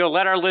let you go,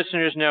 let our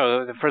listeners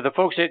know, for the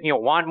folks that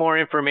want more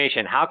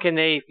information, how can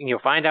they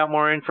find out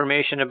more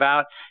information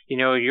about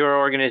your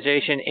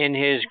organization, In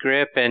His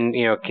Grip, and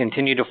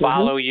continue to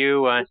follow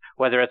you,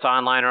 whether it's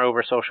online or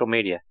over social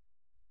media?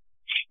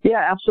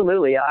 Yeah,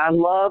 absolutely. I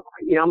love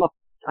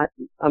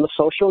I'm a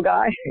social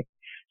guy,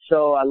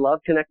 so I love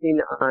connecting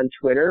on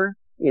Twitter.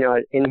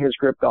 In His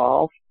Grip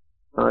Golf.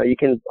 You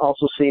can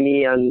also see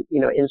me on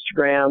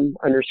Instagram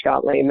under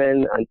Scott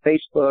Lehman, on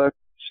Facebook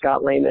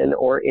Scott Lehman,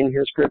 or In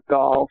His Grip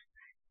Golf.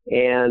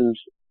 And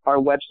our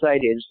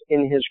website is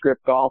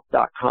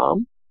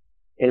inhisgripgolf.com.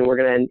 And we're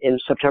going to, in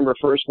September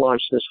 1st,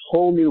 launch this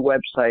whole new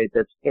website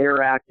that's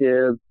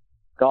interactive,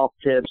 golf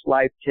tips,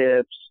 life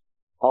tips.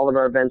 All of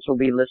our events will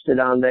be listed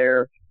on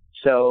there.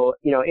 So,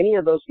 any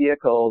of those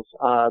vehicles,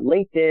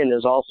 LinkedIn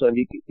is also,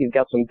 if you've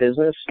got some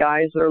business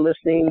guys that are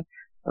listening,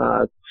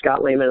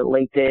 Scott Lehman at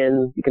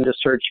LinkedIn, you can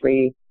just search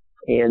me,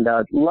 and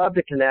love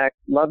to connect,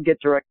 love to get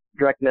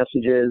direct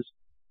messages.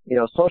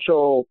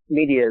 Social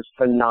media is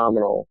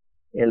phenomenal,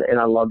 and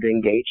I love to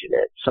engage in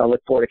it. So I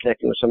look forward to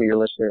connecting with some of your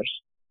listeners.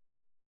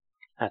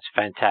 That's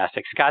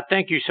fantastic. Scott,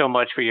 thank you so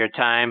much for your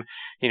time,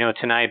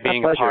 tonight,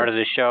 being a part of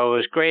the show. It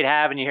was great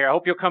having you here. I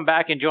hope you'll come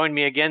back and join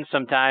me again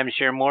sometime,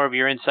 share more of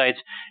your insights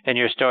and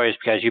your stories,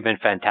 because you've been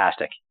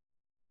fantastic.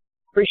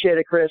 Appreciate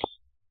it, Chris.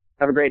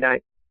 Have a great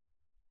night.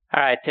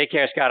 All right. Take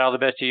care, Scott. All the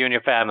best to you and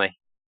your family.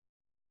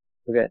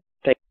 Okay.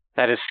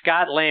 That is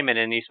Scott Lehman,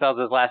 and he spells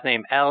his last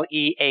name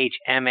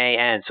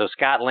Lehman. So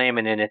Scott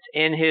Lehman, and it's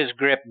In His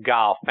Grip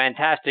Golf.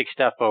 Fantastic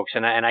stuff, folks.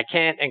 And I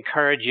can't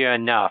encourage you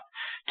enough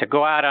to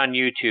go out on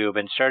YouTube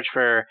and search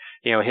for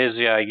his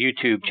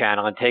YouTube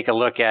channel and take a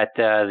look at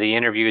the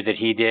interview that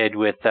he did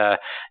with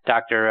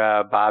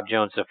Dr. Bob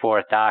Jones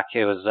IV. Doc,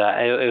 it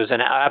was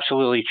an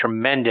absolutely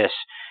tremendous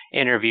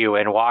interview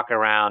and walk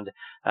around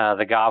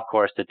the golf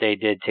course that they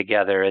did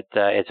together.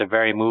 It's a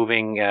very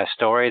moving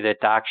story that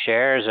Doc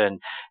shares,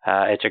 and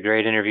it's a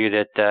great interview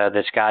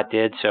that Scott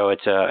did. So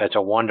it's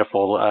a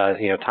wonderful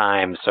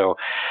time. So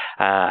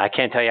I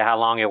can't tell you how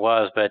long it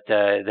was, but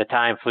the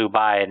time flew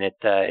by, and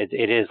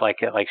it is like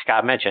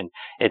Scott mentioned,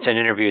 it's an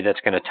interview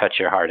that's going to touch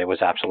your heart. It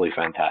was absolutely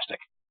fantastic.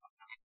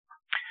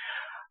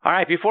 All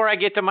right, before I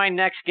get to my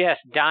next guest,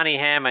 Donnie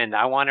Hammond,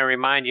 I want to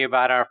remind you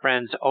about our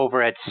friends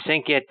over at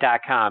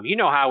SyncIt.com. You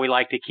know how we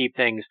like to keep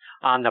things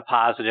on the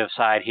positive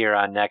side here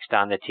on Next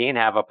on the Tee and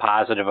have a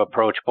positive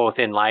approach both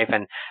in life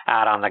and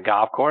out on the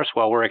golf course.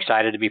 Well, we're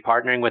excited to be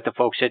partnering with the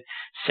folks at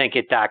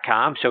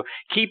SyncIt.com. So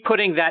keep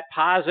putting that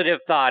positive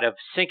thought of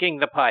sinking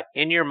the putt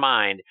in your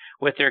mind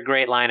with their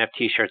great line of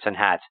T-shirts and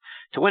hats.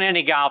 To win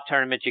any golf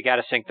tournament, you got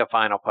to sink the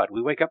final putt.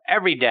 We wake up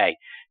every day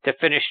to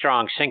finish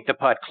strong, sink the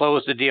putt,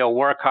 close the deal,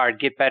 work hard,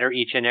 get better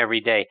each and every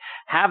day.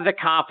 Have the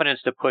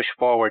confidence to push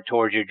forward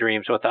towards your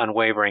dreams with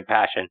unwavering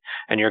passion,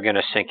 and you're going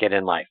to sink it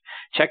in life.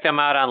 Check them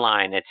out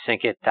online at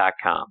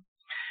syncit.com.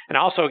 And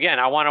also, again,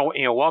 I want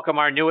to welcome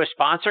our newest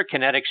sponsor,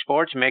 Kinetic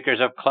Sports,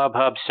 makers of Club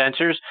Hub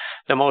Sensors,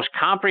 the most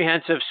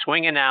comprehensive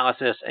swing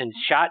analysis and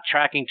shot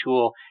tracking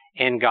tool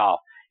in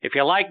golf. If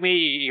you're like me,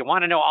 you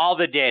want to know all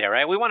the data,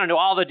 right? We want to know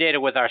all the data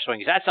with our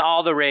swings. That's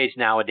all the rage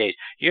nowadays.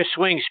 Your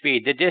swing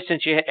speed, the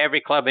distance you hit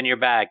every club in your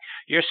bag,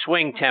 your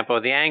swing tempo,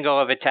 the angle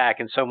of attack,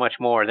 and so much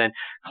more. Then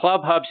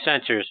Club Hub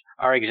Sensors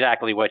are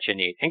exactly what you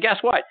need. And guess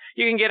what?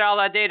 You can get all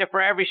that data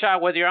for every shot,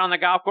 whether you're on the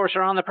golf course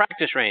or on the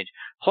practice range.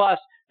 Plus,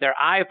 their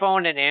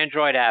iPhone and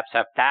Android apps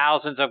have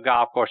thousands of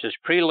golf courses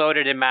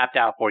preloaded and mapped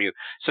out for you.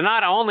 So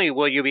not only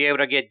will you be able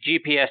to get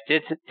GPS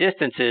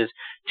distances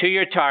to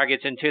your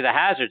targets and to the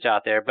hazards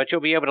out there, but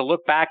you'll be able to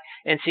look back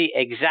and see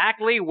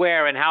exactly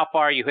where and how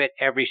far you hit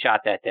every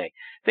shot that day.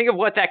 Think of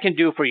what that can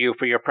do for you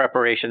for your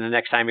preparation the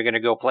next time you're going to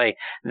go play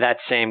that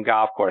same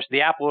golf course.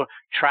 The app will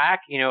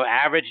track,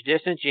 average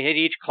distance you hit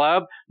each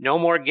club, no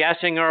more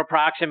guessing or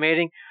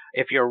approximating.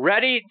 If you're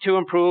ready to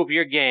improve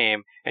your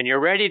game and you're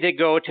ready to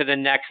go to the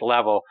next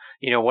level,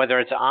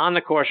 whether it's on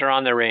the course or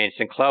on the range,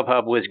 then Club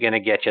Hub was going to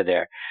get you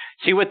there.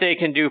 See what they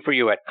can do for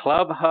you at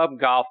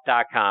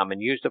clubhubgolf.com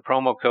and use the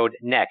promo code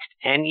NEXT,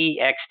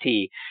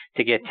 N-E-X-T,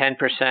 to get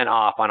 10%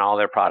 off on all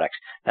their products.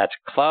 That's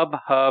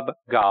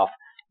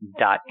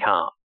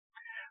clubhubgolf.com.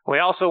 We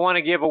also want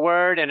to give a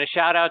word and a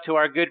shout out to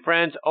our good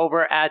friends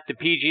over at the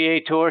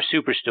PGA Tour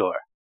Superstore.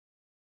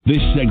 This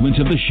segment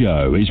of the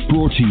show is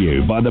brought to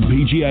you by the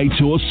PGA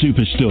Tour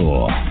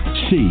Superstore.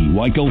 See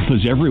why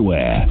golfers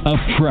everywhere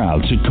are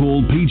proud to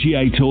call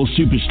PGA Tour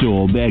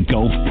Superstore their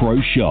golf pro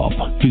shop.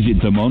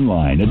 Visit them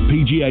online at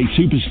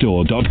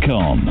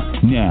pgasuperstore.com.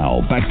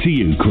 Now, back to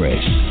you,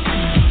 Chris.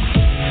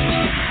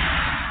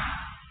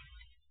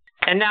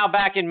 And now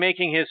back in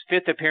making his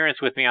fifth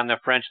appearance with me on the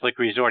French Lick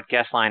Resort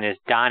guest line is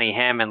Donnie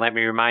Hammond. Let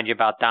me remind you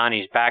about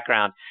Donnie's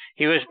background.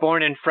 He was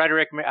born in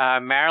Frederick,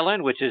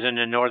 Maryland, which is in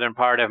the northern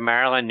part of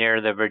Maryland near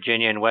the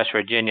Virginia and West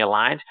Virginia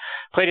lines.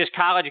 Played his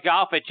college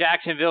golf at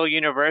Jacksonville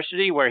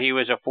University, where he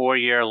was a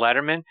four-year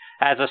letterman.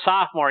 As a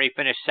sophomore, he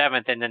finished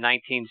seventh in the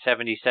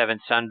 1977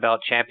 Sun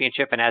Belt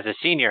Championship, and as a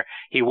senior,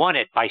 he won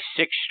it by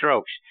 6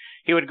 strokes.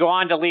 He would go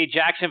on to lead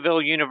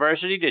Jacksonville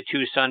University to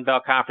 2 Sun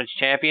Belt Conference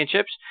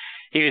championships.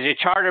 He was a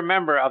charter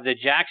member of the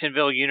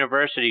Jacksonville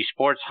University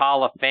Sports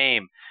Hall of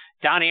Fame.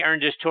 Donnie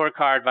earned his tour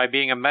card by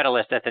being a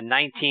medalist at the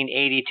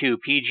 1982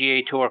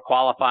 PGA Tour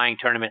qualifying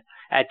tournament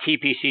at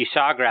TPC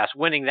Sawgrass,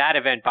 winning that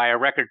event by a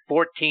record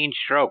 14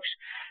 strokes.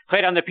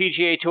 Played on the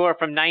PGA Tour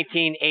from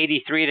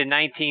 1983 to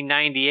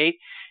 1998.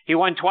 He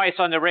won twice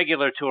on the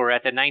regular tour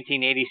at the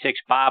 1986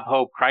 Bob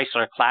Hope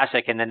Chrysler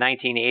Classic and the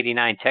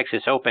 1989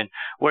 Texas Open,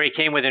 where he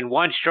came within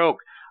 1 stroke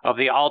of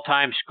the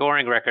all-time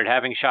scoring record,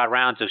 having shot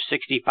rounds of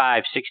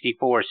 65,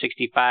 64,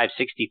 65,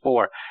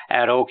 64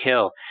 at Oak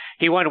Hill.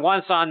 He won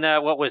once on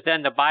what was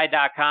then the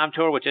Buy.com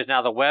Tour, which is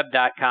now the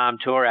Web.com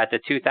Tour, at the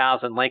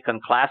 2000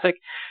 Lakeland Classic.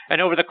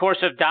 And over the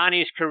course of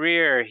Donnie's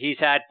career, he's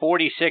had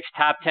 46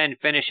 top 10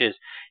 finishes.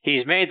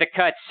 He's made the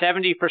cut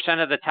 70%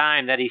 of the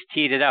time that he's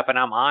teed it up, and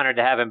I'm honored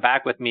to have him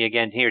back with me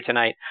again here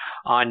tonight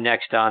on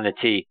Next on the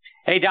Tee.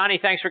 Hey, Donnie,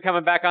 thanks for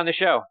coming back on the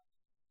show.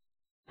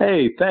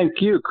 Hey,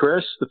 thank you,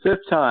 Chris. The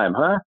 5th time,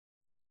 huh?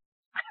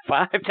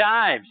 5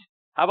 times.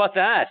 How about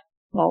that?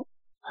 Well,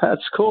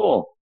 that's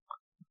cool.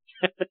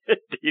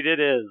 Indeed it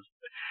is.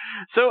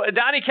 So,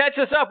 Donnie, catch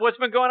us up. What's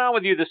been going on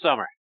with you this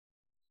summer?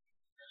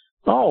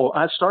 Oh,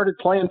 I started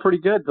playing pretty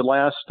good the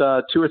last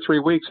 2 or 3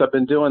 weeks. I've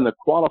been doing the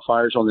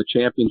qualifiers on the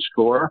Champions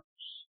Tour,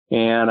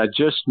 and I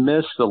just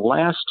missed the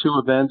last 2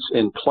 events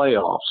in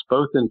playoffs,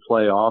 both in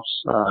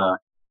playoffs.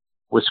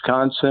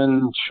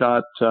 Wisconsin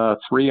shot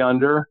 3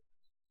 under.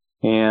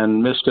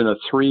 and missed in a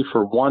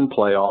 3-for-1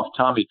 playoff.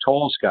 Tommy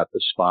Tolles got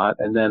the spot.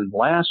 And then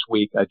last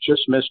week, I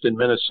just missed in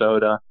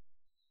Minnesota.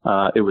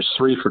 It was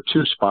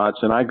 3-for-2 spots,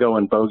 and I go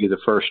and bogey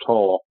the first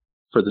hole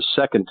for the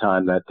second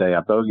time that day.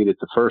 I bogeyed at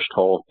the first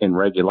hole in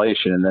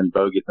regulation and then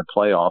bogeyed the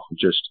playoff and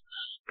just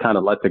kind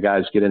of let the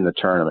guys get in the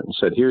tournament and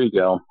said, here you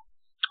go.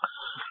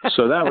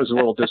 So that was a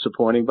little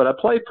disappointing, but I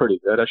played pretty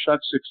good. I shot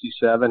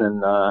 67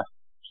 and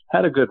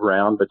had a good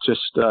round, but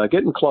just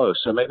getting close.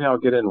 So maybe I'll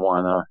get in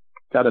one.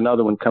 Got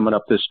another one coming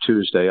up this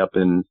Tuesday up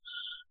in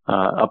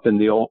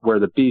the old, where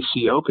the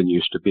BC Open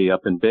used to be,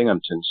 up in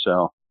Binghamton.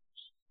 So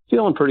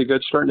feeling pretty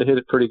good, starting to hit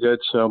it pretty good.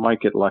 So might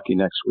get lucky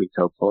next week,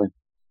 hopefully.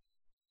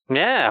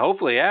 Yeah,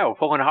 hopefully. Yeah, we're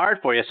pulling hard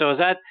for you. So is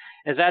that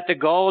the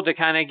goal, to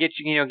kind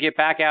of get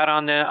back out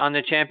on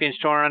the Champions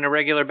Tour on a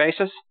regular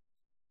basis?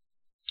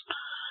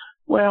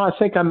 Well, I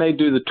think I may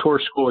do the tour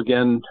school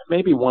again,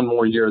 maybe one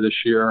more year this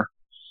year.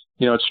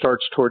 It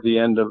starts toward the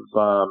end of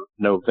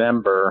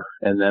November,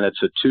 and then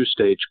it's a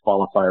 2-stage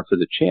qualifier for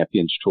the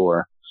Champions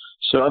Tour.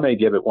 So I may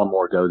give it one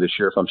more go this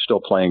year if I'm still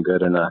playing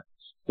good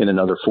in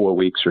another 4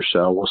 weeks or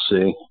so. We'll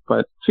see.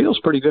 But feels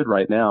pretty good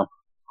right now.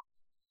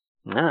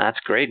 No, that's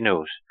great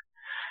news.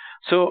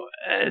 So,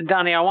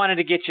 Donnie, I wanted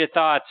to get your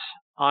thoughts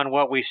on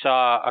what we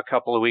saw a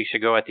couple of weeks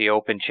ago at the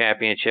Open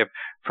Championship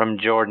from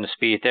Jordan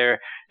Spieth.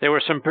 There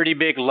were some pretty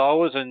big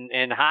lows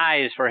and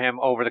highs for him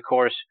over the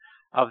course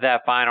of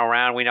that final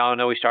round. We all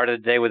know he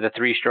started the day with a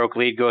 3-stroke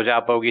lead, goes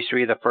out bogey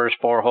 3 the first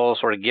 4 holes,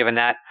 sort of giving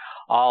that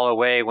all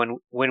away.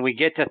 When we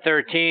get to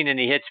 13 and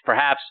he hits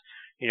perhaps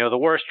the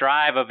worst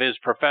drive of his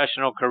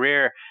professional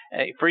career,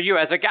 for you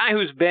as a guy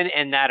who's been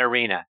in that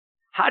arena,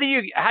 how do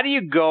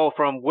you go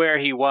from where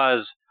he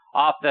was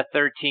off the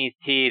 13th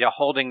tee to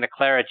holding the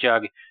claret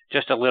jug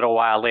just a little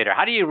while later?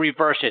 How do you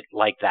reverse it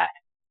like that?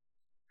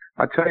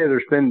 I'll tell you,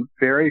 there's been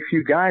very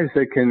few guys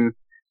that can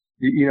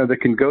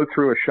go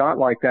through a shot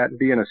like that and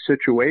be in a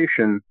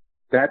situation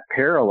that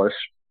perilous.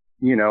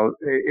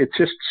 It's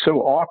just so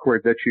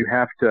awkward that you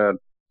have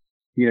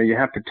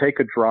to take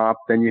a drop,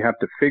 then you have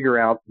to figure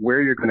out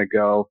where you're going to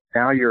go.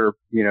 Now you're,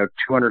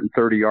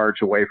 230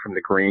 yards away from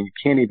the green. You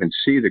can't even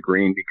see the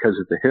green because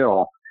of the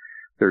hill.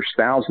 There's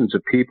thousands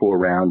of people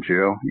around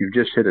you. You've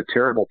just hit a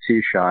terrible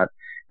tee shot.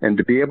 And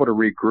to be able to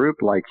regroup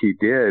like he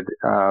did,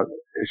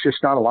 it's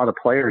just not a lot of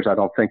players, I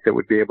don't think, that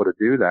would be able to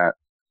do that.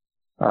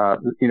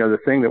 The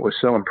thing that was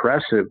so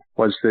impressive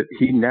was that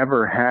he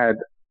never had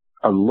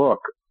a look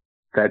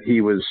that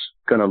he was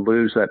going to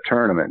lose that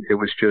tournament. It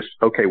was just,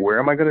 okay, where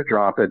am I going to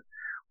drop it?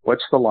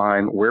 What's the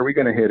line? Where are we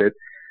going to hit it?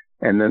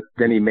 And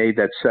then he made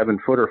that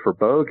 7-footer for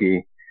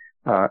bogey.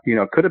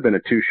 It could have been a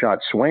 2-shot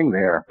swing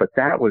there, but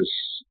that was,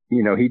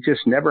 he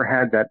just never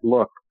had that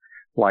look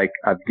like,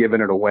 I've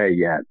given it away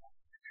yet.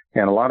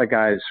 And a lot of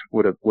guys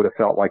would have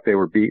felt like they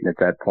were beaten at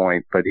that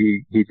point, but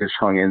he just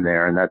hung in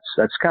there, and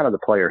that's kind of the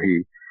player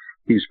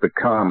he's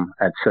become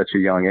at such a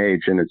young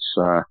age, and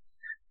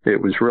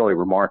it was really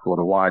remarkable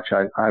to watch.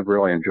 I've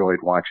really enjoyed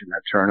watching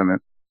that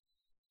tournament.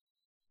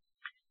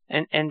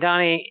 And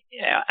Donnie,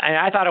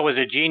 I thought it was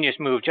a genius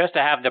move just to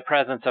have the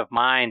presence of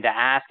mind to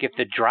ask if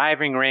the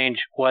driving range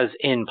was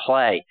in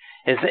play.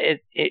 Is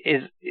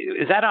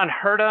that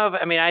unheard of?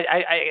 I mean,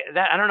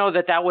 I don't know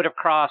that would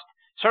have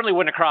certainly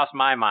wouldn't have crossed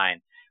my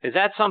mind. Is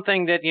that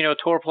something that,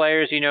 tour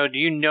players, do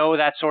you know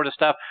that sort of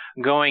stuff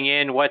going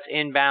in, what's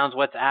inbounds,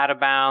 what's out of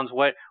bounds,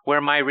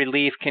 where my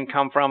relief can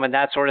come from and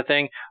that sort of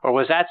thing? Or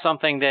was that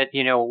something that,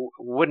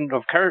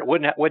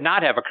 would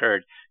not have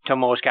occurred to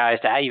most guys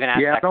to even ask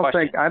that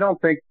question? I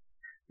don't think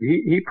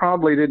he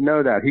probably didn't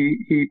know that.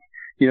 He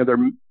there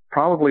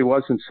probably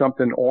wasn't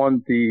something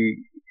on the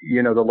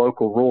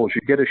local rules.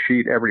 You get a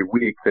sheet every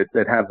week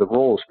that have the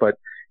rules, but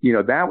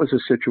that was a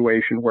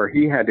situation where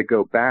he had to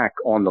go back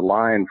on the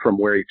line from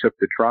where he took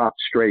the drop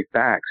straight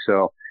back.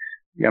 So,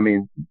 I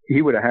mean,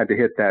 he would have had to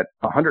hit that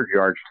 100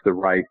 yards to the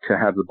right to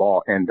have the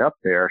ball end up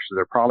there. So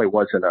there probably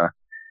wasn't a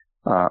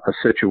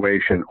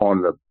situation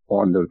on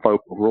the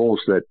local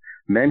rules that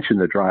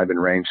mentioned the driving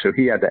range. So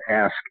he had to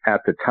ask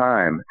at the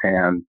time,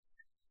 and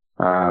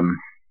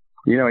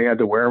he had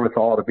the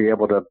wherewithal to be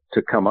able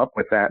to come up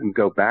with that and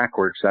go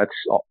backwards. That's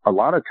a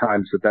lot of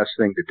times the best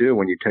thing to do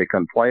when you take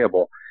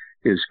unplayable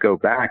is go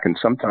back, and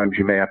sometimes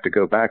you may have to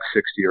go back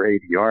 60 or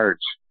 80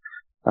 yards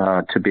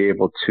to be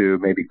able to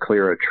maybe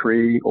clear a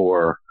tree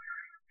or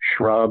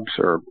shrubs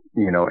or,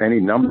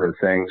 any number of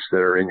things that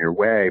are in your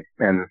way.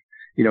 And,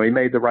 he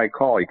made the right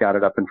call. He got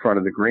it up in front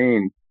of the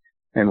green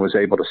and was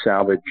able to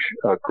salvage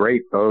a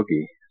great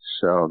bogey.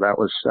 So that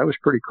was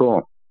pretty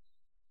cool.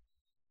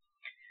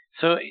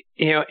 So,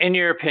 in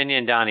your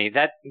opinion, Donnie,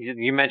 that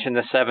you mentioned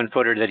the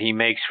 7-footer that he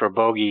makes for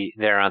bogey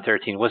there on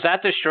 13. Was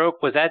that the stroke?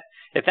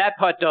 If that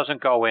putt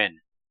doesn't go in,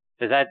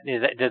 does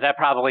that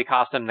probably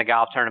cost him the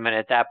golf tournament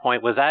at that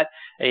point? Was that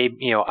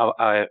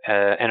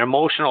an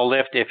emotional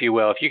lift, if you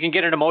will? If you can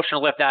get an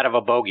emotional lift out of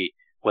a bogey,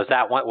 was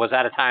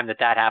that a time that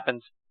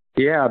happens?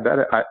 Yeah,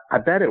 I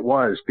bet it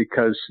was,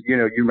 because you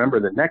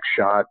remember the next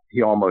shot,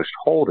 he almost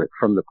holed it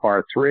from the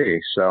par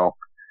 3. So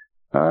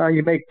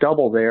you make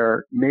double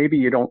there. Maybe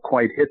you don't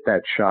quite hit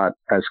that shot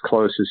as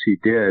close as he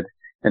did.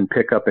 and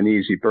pick up an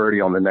easy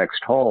birdie on the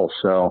next hole.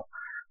 So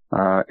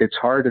it's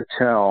hard to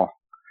tell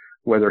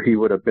whether he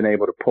would have been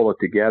able to pull it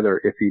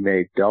together if he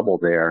made double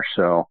there.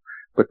 So,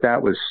 but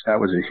that was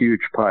a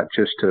huge putt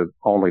just to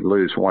only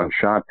lose one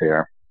shot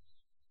there.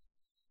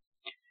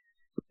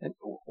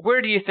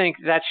 Where do you think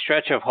that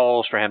stretch of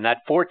holes for him, that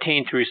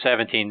 14 through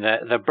 17,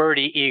 the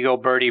birdie, eagle,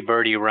 birdie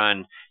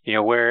run,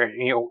 where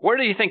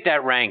do you think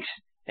that ranks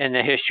in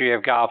the history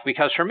of golf?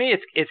 Because for me,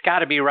 it's got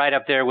to be right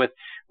up there with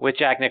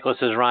Jack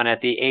Nicklaus's run at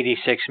the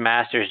 86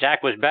 Masters.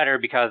 Jack was better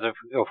because of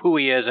who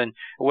he is and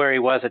where he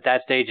was at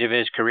that stage of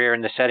his career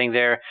in the setting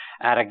there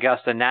at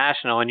Augusta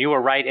National. And you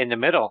were right in the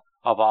middle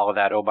of all of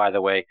that, oh, by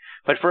the way.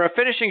 But for a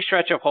finishing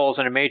stretch of holes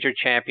in a major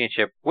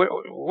championship,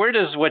 where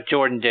does what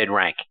Jordan did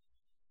rank?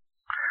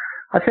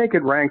 I think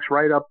it ranks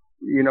right up,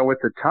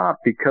 at the top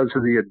because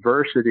of the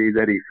adversity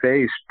that he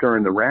faced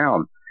during the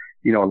round.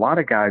 A lot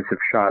of guys have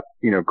shot,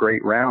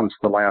 great rounds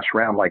the last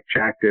round like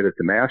Jack did at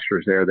the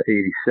Masters there, the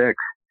 86.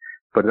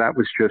 But that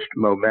was just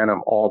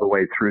momentum all the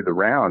way through the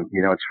round.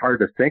 It's hard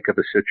to think of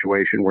a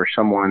situation where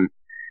someone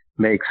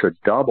makes a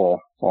double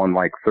on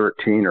like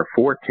 13 or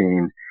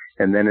 14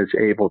 and then is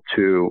able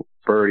to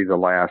birdie the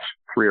last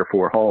 3 or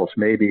 4 holes.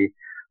 Maybe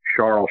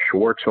Charles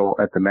Schwartzel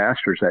at the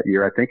Masters that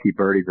year, I think he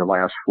birdied the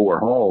last 4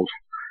 holes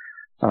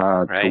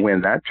to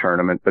win that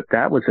tournament. But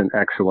that was an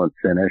excellent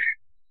finish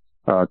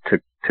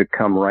to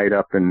come right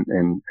up and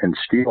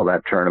steal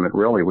that tournament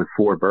really with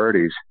 4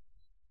 birdies.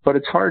 But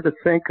it's hard to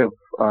think of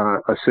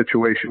a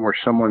situation where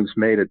someone's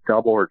made a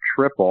double or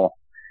triple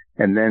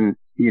and then,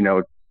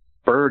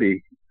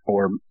 birdie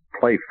or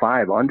play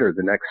 5 under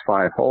the next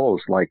 5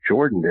 holes like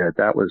Jordan did.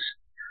 That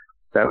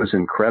was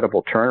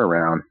incredible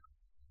turnaround.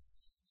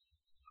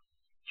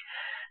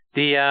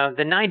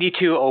 The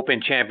 92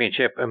 Open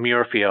Championship in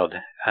Muirfield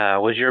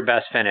was your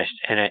best finish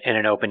in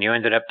an Open. You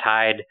ended up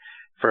tied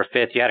for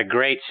 5th. You had a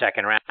great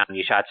second round.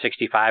 You shot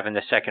 65 in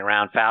the second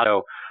round.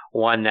 Faldo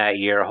won that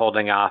year,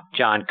 holding off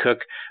John Cook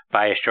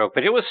by a stroke.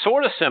 But it was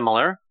sort of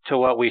similar to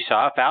what we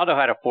saw. Faldo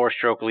had a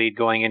 4-stroke lead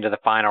going into the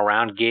final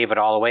round, gave it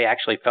all away,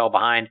 actually fell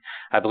behind,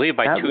 I believe,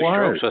 by 2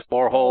 strokes with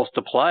 4 holes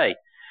to play.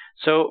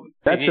 So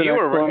you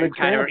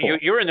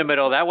were in the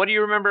middle of that. What do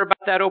you remember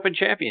about that Open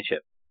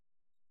Championship?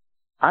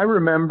 I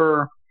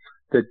remember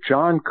that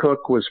John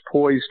Cook was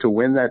poised to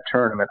win that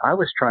tournament. I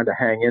was trying to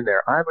hang in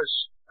there. I'd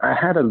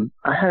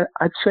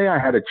say I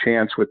had a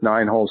chance with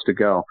 9 holes to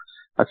go.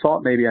 I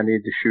thought maybe I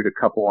needed to shoot a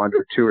couple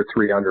under, 2 or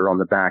 3 under on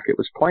the back. It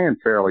was playing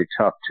fairly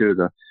tough too.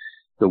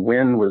 The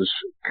wind was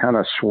kind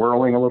of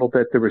swirling a little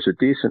bit. There was a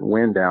decent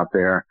wind out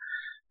there,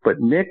 but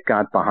Nick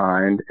got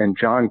behind and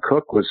John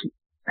Cook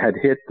had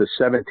hit the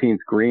 17th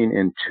green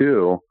in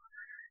 2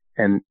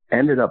 and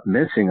ended up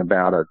missing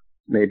about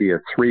maybe a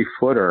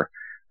 3-footer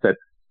that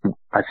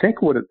I think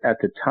at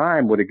the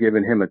time would have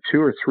given him a 2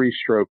 or 3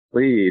 stroke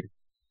lead.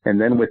 And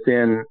then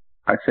within,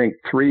 I think,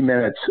 3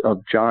 minutes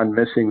of John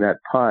missing that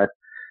putt,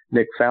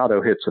 Nick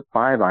Faldo hits a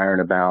 5-iron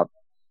about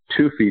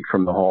 2 feet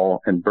from the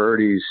hole and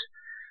birdies,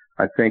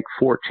 I think,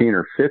 14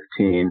 or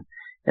 15.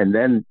 And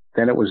then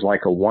it was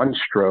like a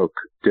 1-stroke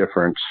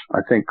difference.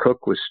 I think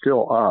Cook was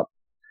still up.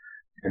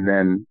 And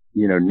then,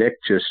 Nick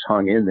just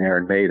hung in there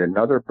and made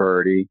another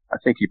birdie. I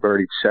think he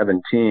birdied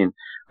 17.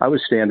 I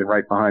was standing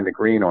right behind the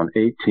green on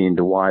 18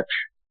 to watch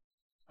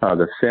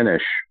the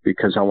finish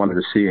because I wanted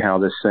to see how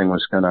this thing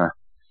was going to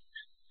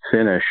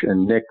finish.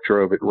 And Nick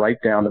drove it right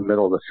down the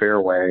middle of the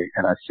fairway.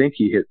 And I think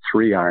he hit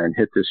 3-iron,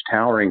 hit this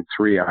towering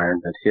 3-iron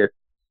that hit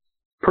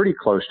pretty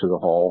close to the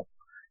hole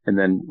and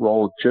then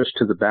rolled just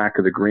to the back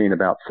of the green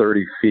about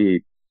 30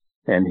 feet.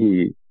 And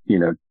he,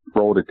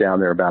 rolled it down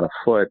there about a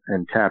foot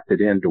and tapped it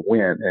in to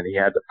win. And he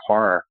had to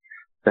par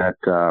that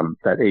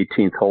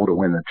 18th hole to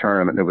win the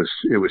tournament. It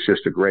was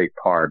just a great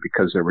par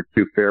because there were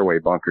 2 fairway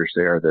bunkers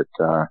there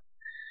that,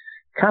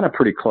 kind of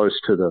pretty close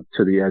to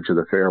the edge of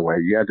the fairway.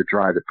 You had to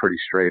drive it pretty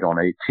straight on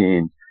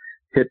 18,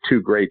 hit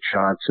 2 great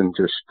shots and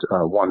just,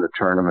 won the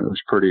tournament. It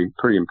was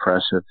pretty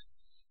impressive.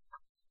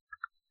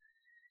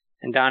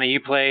 And Donnie, you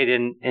played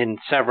in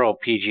several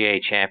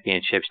PGA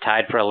championships,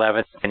 tied for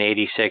 11th in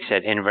 86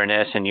 at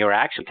Inverness, and you were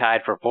actually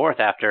tied for 4th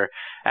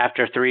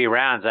after 3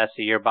 rounds. That's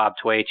the year Bob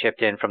Tway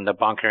chipped in from the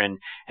bunker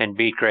and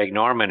beat Greg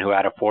Norman, who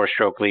had a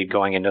 4-stroke lead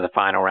going into the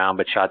final round,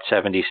 but shot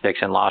 76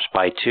 and lost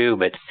by 2.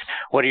 But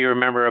what do you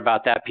remember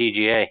about that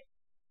PGA?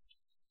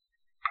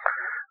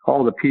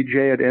 Oh, the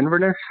PGA at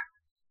Inverness?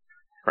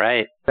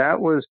 Right.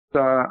 That was,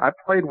 I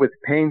played with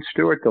Payne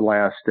Stewart the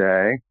last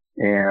day.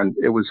 And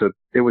it was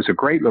a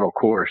great little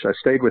course. I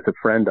stayed with a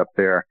friend up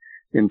there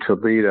in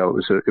Toledo.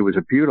 It was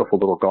a beautiful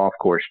little golf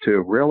course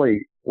too,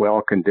 really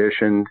well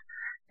conditioned.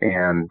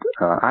 And,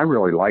 I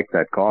really liked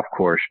that golf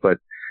course, but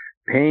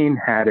Payne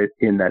had it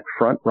in that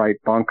front right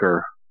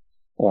bunker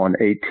on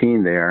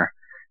 18 there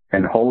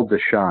and holed the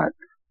shot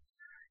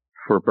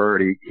for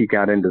birdie. He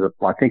got into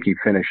I think he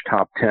finished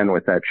top 10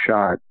 with that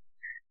shot.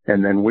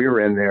 And then we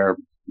were in there,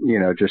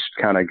 just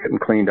kind of getting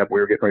cleaned up. We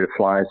were getting ready to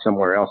fly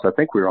somewhere else. I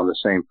think we were on the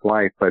same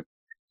flight, but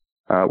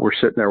we're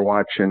sitting there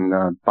watching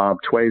Bob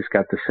Tway's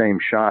got the same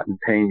shot, and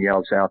Payne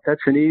yells out,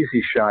 "That's an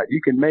easy shot.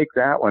 You can make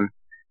that one."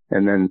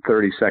 And then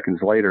 30 seconds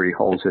later, he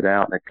holds it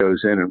out and it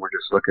goes in, and we're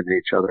just looking at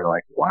each other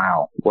like,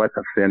 wow, what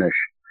a finish.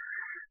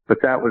 But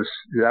that was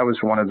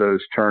one of those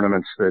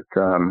tournaments that,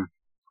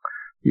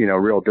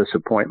 real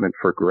disappointment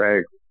for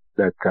Greg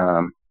that,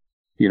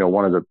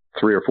 one of the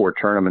 3 or 4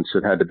 tournaments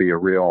that had to be a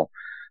real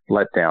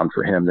letdown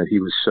for him, that he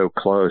was so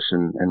close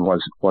and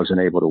wasn't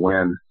able to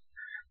win,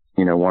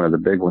 one of the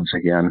big ones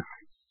again.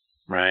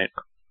 Right.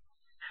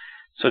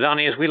 So,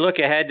 Donnie, as we look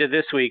ahead to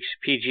this week's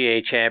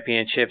PGA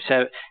Championship,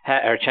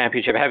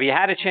 have you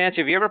had a chance?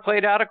 Have you ever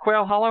played out at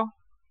Quail Hollow?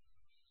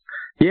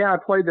 Yeah, I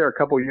played there a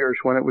couple of years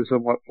when it was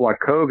in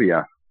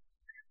Wachovia.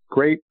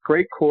 Great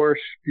course,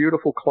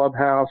 beautiful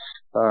clubhouse.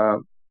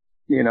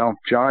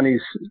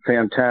 Johnny's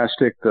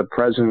fantastic. The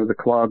president of the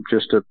club,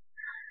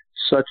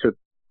 such a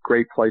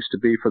great place to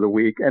be for the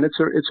week, and it's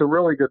a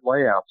really good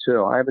layout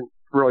too. I haven't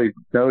really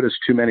noticed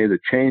too many of the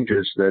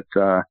changes that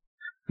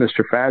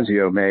Mr.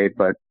 Fazio made,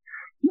 but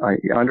I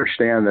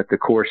understand that the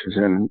course is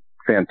in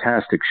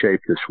fantastic shape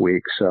this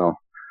week, so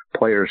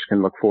players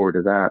can look forward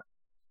to that.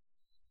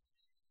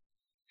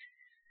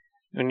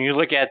 When you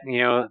look at,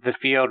 the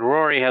field,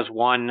 Rory has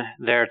won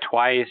there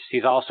twice.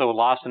 He's also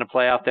lost in a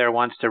playoff there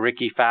once to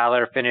Ricky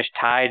Fowler, finished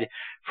tied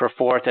for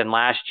 4th in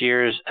last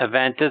year's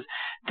event.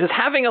 Does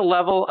having a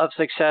level of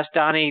success,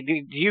 Donnie,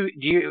 do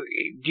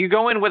you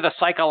go in with a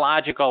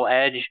psychological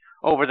edge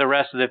over the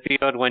rest of the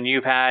field when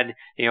you've had,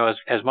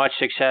 as much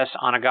success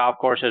on a golf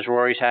course as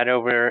Rory's had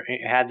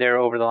there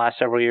over the last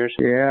several years?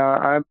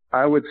 Yeah,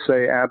 I would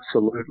say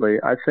absolutely.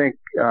 I think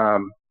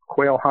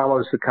Quail Hollow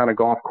is the kind of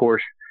golf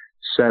course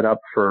set up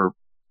for,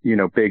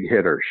 big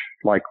hitters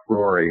like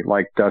Rory,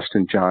 like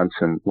Dustin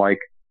Johnson, like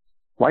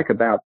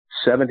about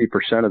 70%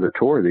 of the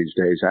tour these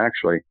days,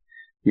 actually.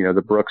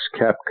 The Brooks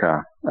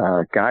Koepka,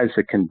 guys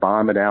that can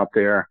bomb it out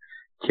there,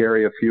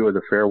 carry a few of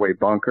the fairway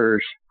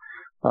bunkers.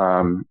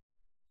 The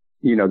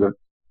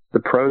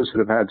pros that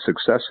have had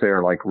success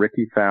there, like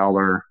Ricky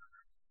Fowler,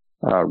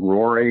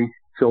 Rory,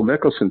 Phil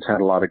Mickelson's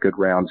had a lot of good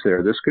rounds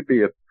there. This could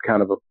be a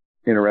kind of an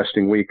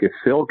interesting week if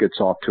Phil gets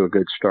off to a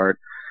good start.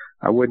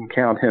 I wouldn't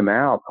count him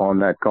out on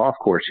that golf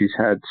course. He's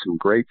had some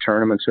great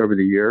tournaments over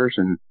the years,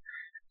 and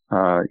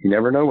you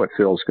never know what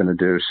Phil's going to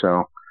do.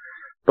 So,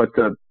 but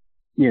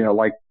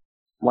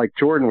like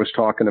Jordan was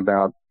talking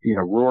about,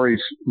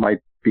 Rory's might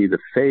be the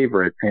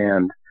favorite,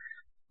 and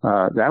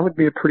that would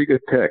be a pretty good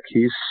pick.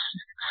 He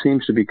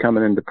seems to be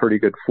coming into pretty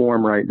good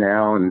form right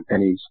now, and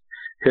he's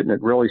hitting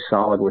it really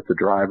solid with the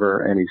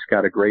driver, and he's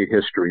got a great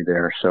history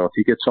there. So if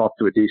he gets off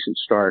to a decent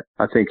start,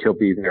 I think he'll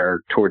be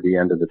there toward the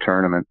end of the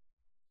tournament.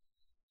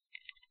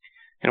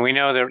 And we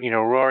know that,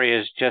 Rory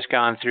has just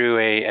gone through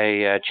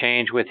a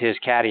change with his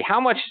caddy.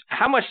 How much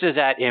does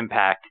that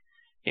impact,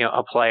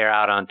 a player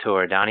out on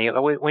tour, Donnie?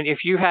 If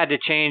you had to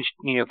change,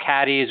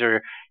 caddies,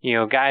 or,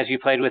 guys you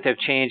played with have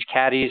changed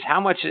caddies, how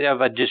much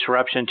of a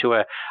disruption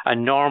to a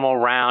normal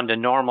round, a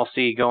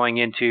normalcy going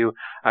into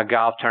a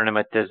golf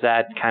tournament does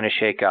that kind of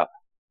shake up?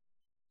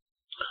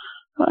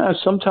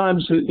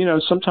 Sometimes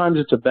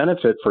it's a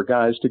benefit for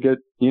guys to get,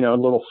 a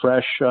little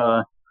fresh,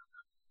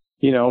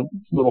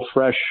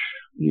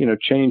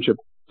 change of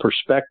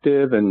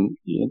perspective, and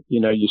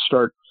you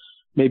start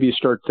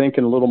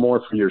thinking a little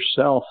more for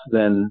yourself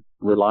than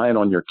relying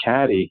on your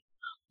caddy,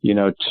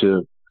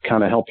 to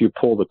kind of help you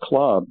pull the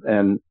club.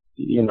 And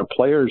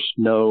players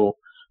know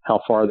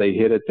how far they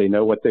hit it, they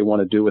know what they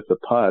want to do with the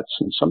putts,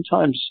 and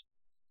sometimes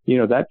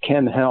that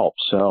can help.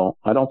 So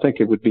I don't think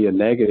it would be a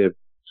negative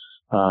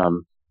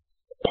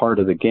part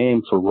of the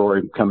game for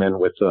Rory to come in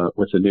with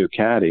a new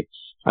caddy.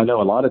 I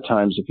know a lot of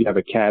times if you have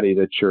a caddy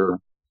that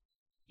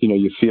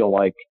you feel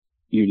like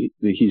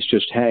he's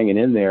just hanging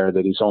in there,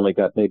 that he's only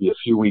got maybe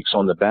a few weeks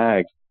on the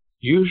bag.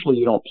 Usually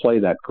you don't play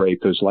that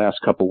great those last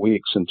couple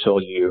weeks until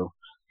you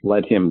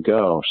let him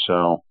go.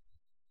 So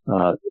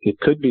it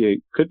could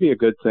be a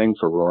good thing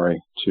for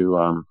Rory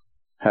to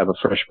have a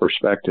fresh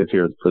perspective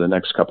here for the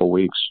next couple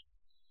weeks.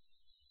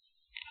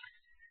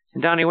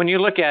 Donnie, when you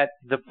look at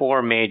the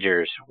 4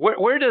 majors,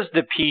 where does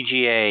the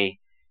PGA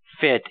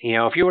fit?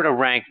 If you were to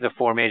rank the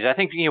 4 majors, I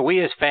think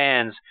we as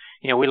fans,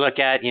 we look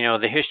at,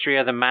 the history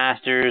of the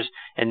Masters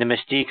and the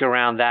mystique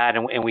around that,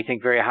 and we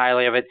think very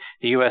highly of it.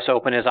 The U.S.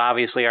 Open is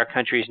obviously our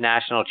country's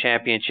national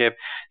championship.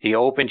 The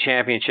Open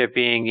Championship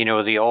being,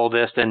 the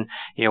oldest and,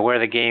 where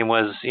the game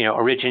was,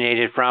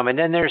 originated from. And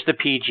then there's the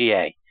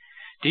PGA.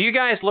 Do you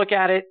guys look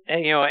at it,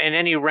 in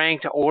any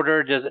ranked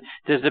order? Does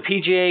the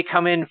PGA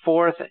come in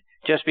 4th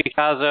just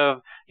because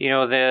of,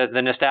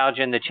 the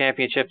nostalgia and the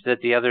championships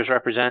that the others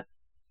represent?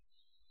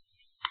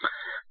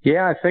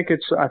 Yeah, I think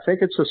it's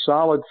a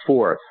solid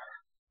 4th.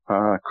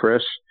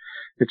 Chris,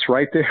 it's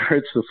right there.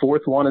 It's the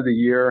 4th one of the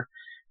year,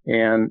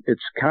 and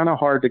it's kind of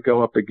hard to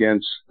go up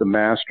against the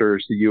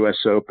Masters, the U.S.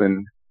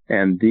 Open,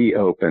 and the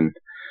Open.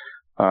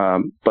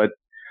 But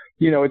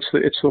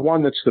it's the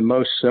one that's the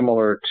most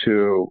similar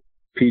to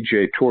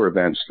PGA Tour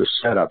events, the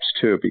setups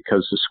too,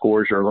 because the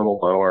scores are a little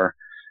lower.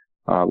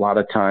 A lot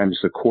of times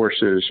the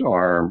courses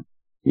are,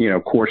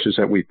 courses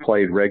that we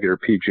played regular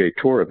PGA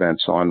Tour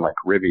events on, like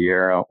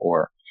Riviera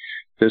or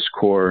this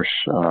course.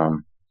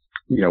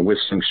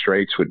 Whistling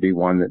Straits would be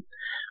one that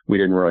we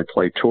didn't really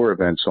play tour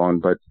events on,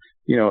 but,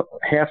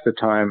 half the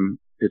time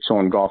it's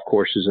on golf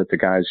courses that the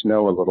guys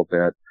know a little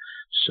bit.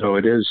 So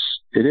it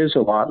is a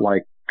lot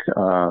like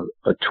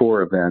a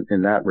tour event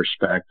in that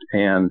respect.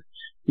 And,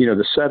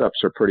 the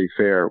setups are pretty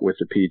fair with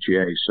the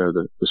PGA. So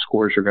the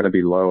scores are going to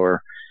be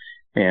lower.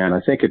 And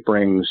I think it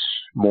brings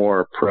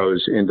more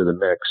pros into the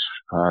mix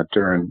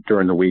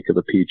during the week of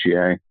the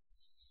PGA.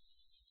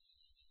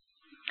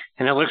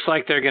 And it looks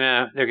like they're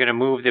gonna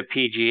move the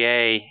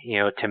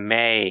PGA, to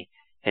May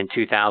in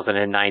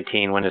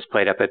 2019 when it's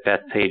played up at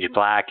Bethpage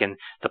Black, and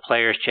the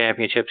Players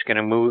Championship's going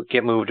to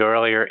get moved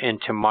earlier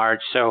into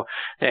March. So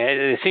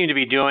they seem to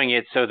be doing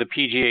it so the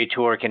PGA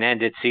Tour can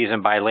end its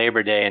season by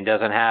Labor Day and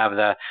doesn't have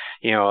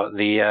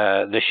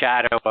the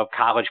shadow of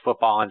college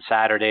football on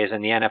Saturdays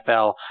and the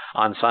NFL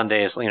on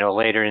Sundays,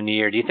 later in the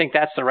year. Do you think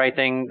that's the right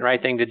thing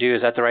to do?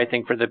 Is that the right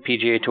thing for the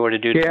PGA Tour to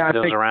do? Yeah, to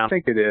move those around? I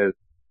think it is.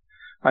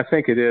 I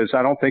think it is.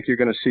 I don't think you're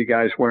going to see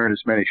guys wearing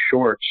as many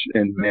shorts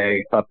in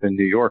May up in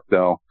New York,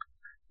 though,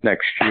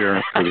 next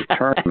year for the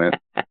tournament.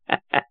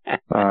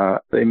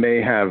 They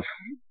may have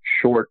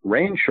short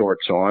rain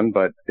shorts on,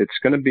 but it's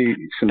going to be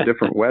some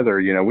different weather.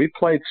 We've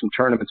played some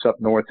tournaments up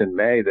north in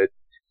May that,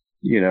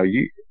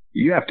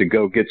 you have to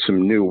go get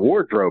some new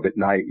wardrobe at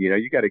night.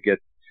 You got to get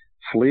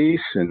fleece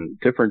and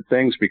different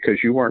things because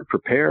you weren't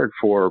prepared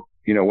for,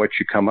 what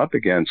you come up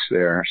against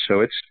there.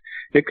 So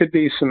it could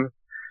be some,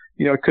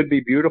 it could be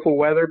beautiful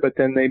weather, but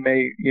then they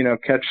may,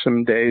 catch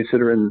some days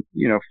that are in,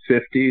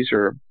 50s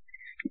or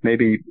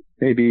maybe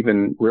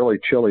even really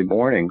chilly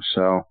mornings.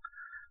 So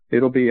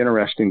it'll be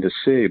interesting to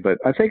see. But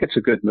I think it's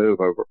a good move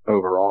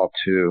overall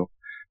to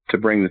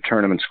bring the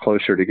tournaments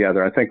closer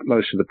together. I think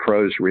most of the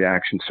pros'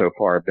 reactions so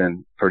far have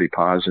been pretty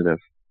positive.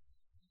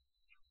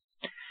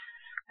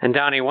 And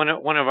Donnie, one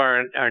of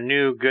our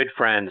new good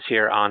friends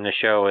here on the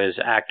show is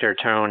actor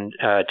turned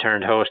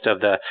host of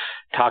the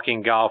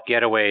Talking Golf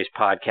Getaways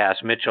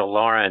podcast, Mitchell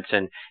Lawrence,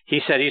 and he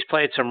said he's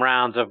played some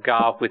rounds of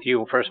golf with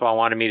you. First of all,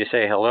 wanted me to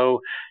say hello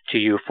to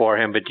you for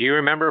him. But do you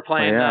remember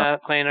playing a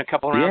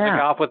couple rounds of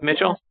golf with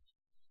Mitchell?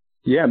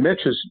 Yeah,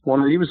 Mitch is one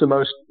of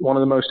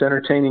the most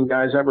entertaining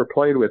guys I ever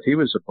played with. He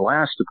was a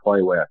blast to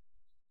play with.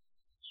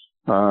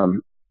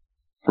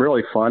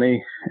 Really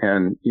funny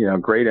and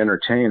great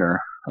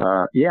entertainer.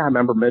 I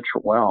remember Mitch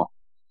well.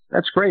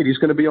 That's great. He's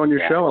going to be on your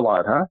show a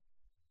lot, huh?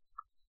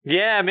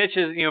 Yeah, Mitch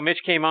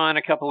came on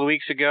a couple of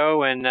weeks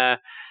ago, and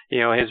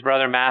his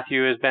brother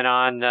Matthew has been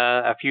on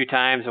a few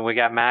times, and we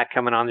got Matt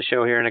coming on the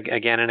show here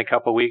again in a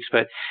couple of weeks.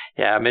 But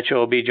yeah, Mitchell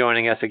will be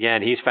joining us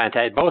again. He's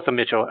fantastic. Both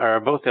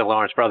the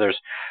Lawrence brothers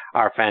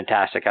are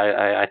fantastic.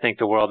 I think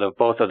the world of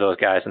both of those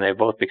guys, and they've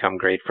both become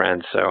great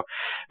friends. So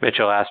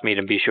Mitchell asked me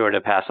to be sure to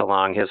pass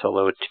along his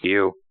hello to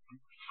you.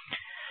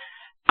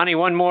 Donnie,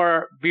 one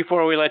more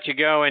before we let you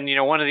go. And,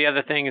 one of the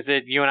other things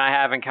that you and I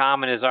have in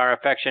common is our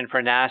affection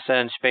for NASA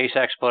and space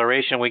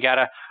exploration. We got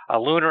a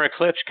lunar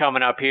eclipse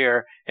coming up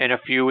here in a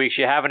few weeks.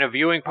 You having a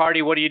viewing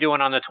party? What are you doing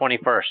on the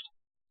 21st?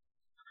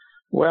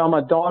 Well,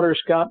 my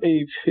daughter's got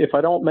me. If I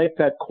don't make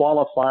that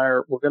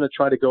qualifier, we're going to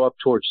try to go up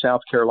towards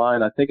South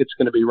Carolina. I think it's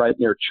going to be right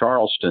near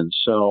Charleston.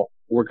 So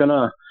we're going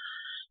to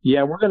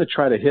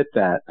try to hit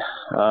that.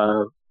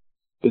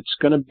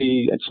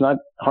 It's not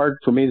hard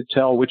for me to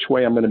tell which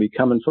way I'm going to be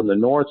coming from the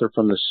north or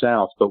from the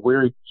south, but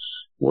we're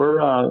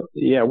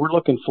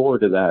looking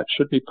forward to that.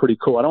 Should be pretty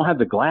cool. I don't have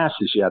the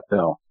glasses yet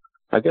though.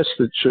 I guess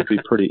it should be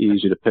pretty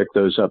easy to pick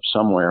those up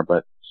somewhere,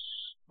 but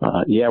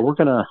we're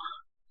going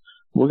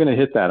to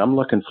hit that. I'm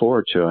looking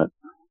forward to it.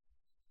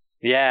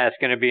 Yeah, it's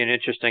going to be an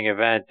interesting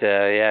event.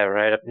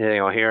 Right up,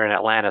 here in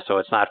Atlanta, so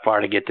it's not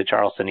far to get to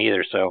Charleston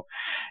either. So,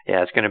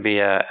 yeah, it's going to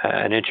be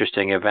an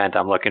interesting event.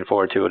 I'm looking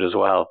forward to it as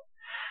well.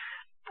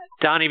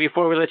 Donnie,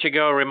 before we let you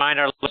go, remind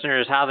our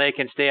listeners how they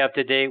can stay up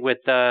to date with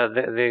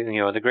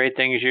the great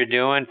things you're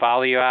doing,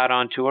 follow you out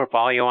on tour,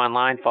 follow you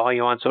online, follow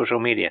you on social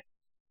media.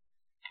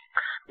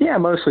 Yeah,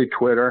 mostly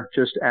Twitter,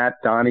 just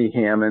at Donnie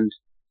Hammond,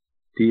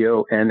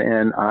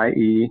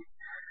 DONNIE.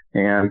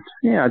 And,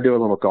 I do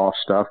a little golf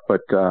stuff,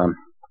 but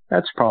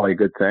that's probably a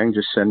good thing.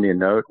 Just send me a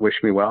note, wish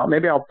me well.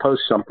 Maybe I'll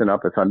post something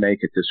up if I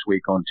make it this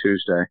week on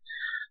Tuesday.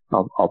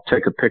 I'll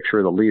take a picture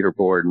of the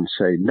leaderboard and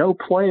say, no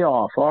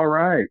playoff, all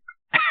right.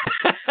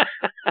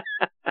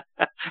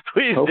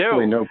 Please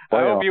Hopefully do. No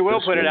I hope you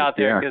will put week. It out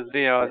there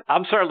because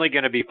I'm certainly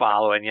going to be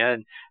following you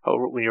and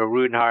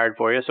rooting hard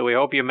for you. So we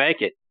hope you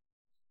make it.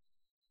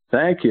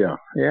 Thank you.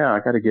 Yeah, I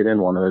got to get in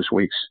one of those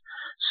weeks.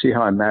 See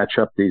how I match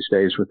up these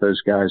days with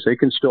those guys. They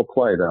can still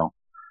play though.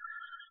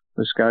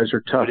 Those guys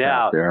are tough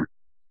out there.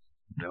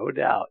 No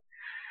doubt.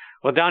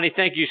 Well, Donnie,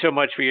 thank you so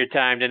much for your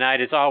time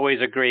tonight. It's always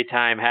a great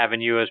time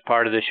having you as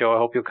part of the show. I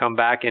hope you'll come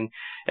back and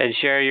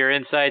share your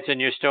insights and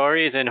your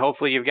stories, and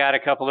hopefully you've got a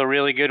couple of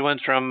really good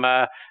ones from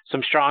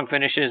some strong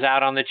finishes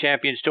out on the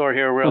Champions Tour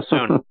here real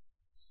soon.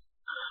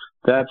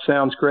 That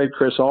sounds great,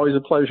 Chris. Always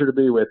a pleasure to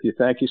be with you.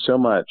 Thank you so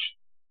much.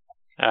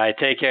 All right,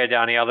 take care,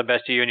 Donnie. All the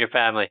best to you and your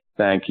family.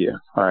 Thank you.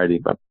 All righty,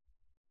 bye.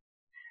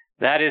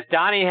 That is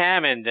Donnie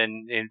Hammond,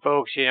 and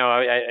folks,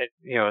 a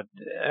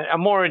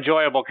more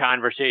enjoyable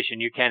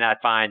conversation you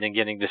cannot find than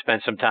getting to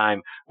spend some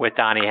time with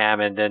Donnie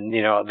Hammond, and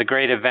the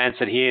great events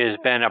that he has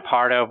been a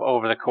part of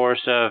over the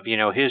course of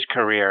his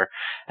career,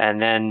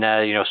 and then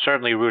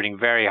certainly rooting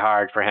very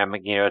hard for him,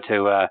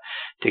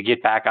 to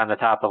get back on the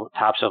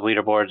tops of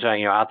leaderboards,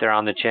 out there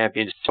on the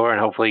Champions Tour,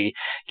 and hopefully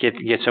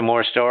get some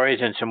more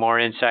stories and some more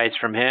insights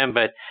from him.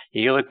 But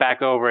you look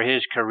back over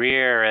his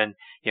career, and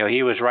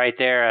he was right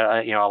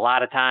there, a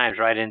lot of times,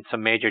 right in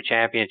some major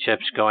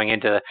championships going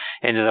into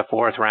the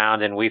fourth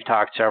round. And we've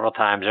talked several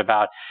times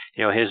about,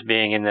 his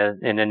being in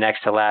the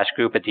next to last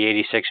group at the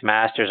 86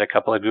 Masters, a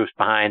couple of groups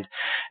behind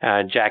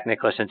Jack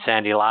Nicklaus and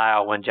Sandy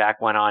Lyle when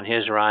Jack went on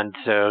his run.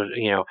 So,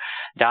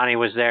 Donnie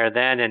was there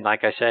then. And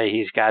like I say,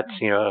 he's got,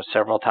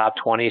 several top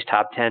 20s,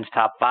 top 10s,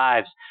 top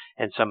 5s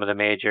in some of the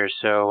majors.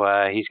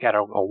 So he's got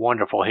a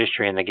wonderful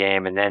history in the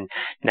game. And then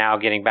now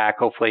getting back,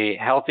 hopefully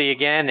healthy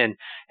again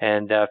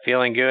and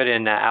feeling good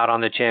and out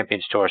on the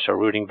Champions Tour. So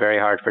rooting very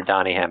hard for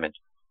Donnie Hammond.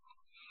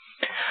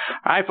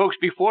 All right, folks,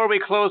 before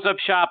we close up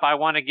shop, I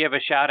want to give a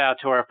shout out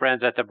to our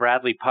friends at the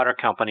Bradley Putter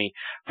Company.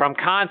 From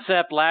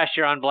concept last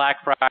year on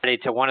Black Friday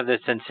to one of the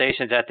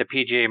sensations at the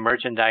PGA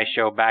Merchandise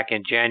Show back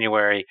in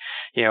January,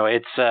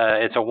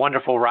 it's a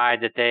wonderful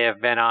ride that they have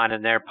been on,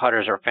 and their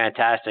putters are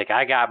fantastic.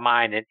 I got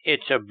mine, and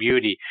it's a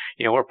beauty.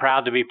 We're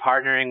proud to be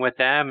partnering with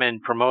them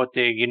and promote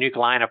the unique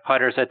line of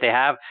putters that they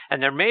have,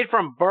 and they're made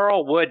from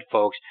burl wood,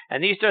 folks.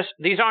 And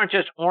these aren't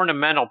just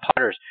ornamental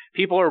putters.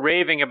 People are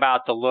raving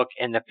about the look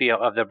and the feel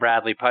of the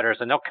Bradley putters,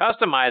 and they'll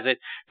customize it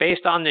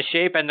based on the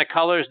shape and the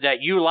colors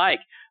that you like.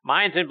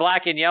 Mine's in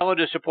black and yellow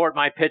to support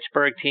my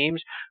Pittsburgh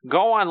teams.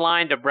 Go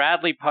online to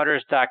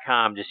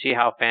bradleyputters.com to see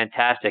how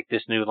fantastic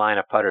this new line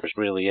of putters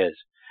really is.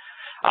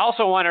 I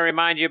also want to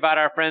remind you about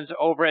our friends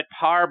over at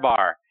Par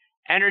Bar.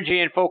 Energy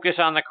and focus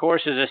on the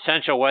course is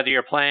essential, whether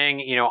you're playing,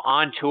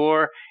 on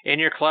tour, in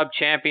your club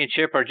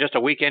championship, or just a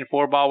weekend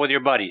 4-ball with your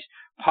buddies.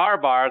 Par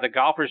Bar, the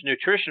golfer's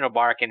nutritional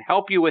bar, can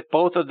help you with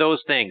both of those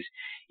things.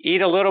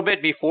 Eat a little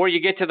bit before you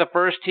get to the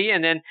first tee,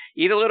 and then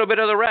eat a little bit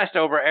of the rest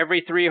over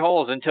every 3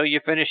 holes until you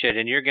finish it,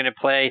 and you're going to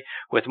play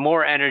with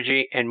more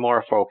energy and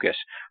more focus.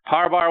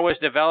 Par Bar was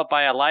developed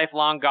by a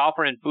lifelong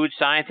golfer and food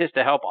scientist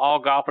to help all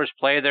golfers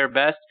play their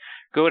best.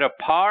 Go to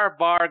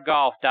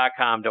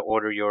parbargolf.com to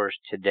order yours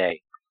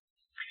today.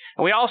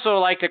 And we also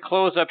like to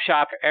close up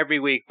shop every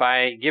week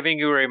by giving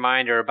you a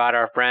reminder about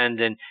our friend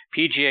and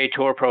PGA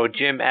Tour Pro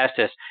Jim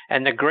Estes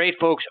and the great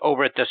folks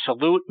over at the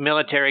Salute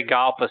Military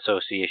Golf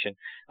Association.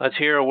 Let's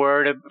hear a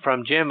word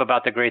from Jim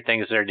about the great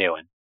things they're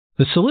doing.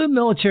 The Salute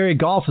Military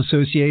Golf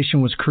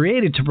Association was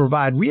created to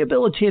provide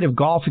rehabilitative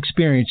golf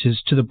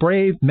experiences to the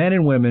brave men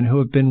and women who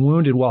have been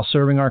wounded while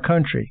serving our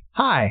country.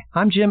 Hi,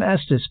 I'm Jim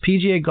Estes,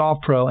 PGA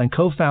Golf Pro and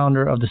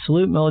co-founder of the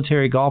Salute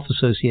Military Golf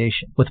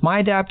Association. With my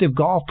adaptive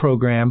golf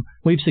program,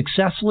 we've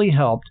successfully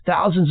helped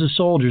thousands of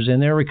soldiers in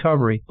their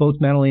recovery, both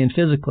mentally and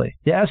physically.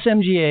 The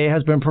SMGA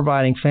has been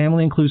providing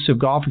family-inclusive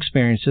golf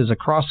experiences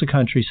across the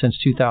country since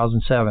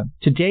 2007.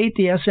 To date,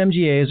 the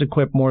SMGA has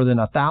equipped more than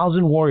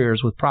 1,000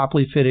 warriors with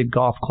properly fitted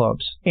golf clubs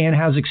and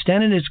has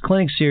extended its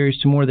clinic series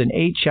to more than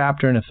 8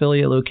 chapter and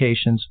affiliate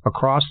locations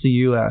across the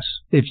U.S.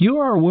 If you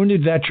are a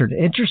wounded veteran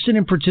interested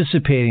in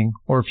participating,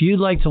 or if you'd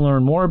like to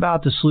learn more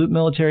about the Salute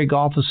Military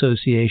Golf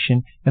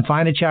Association and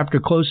find a chapter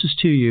closest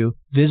to you,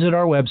 visit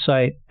our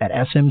website at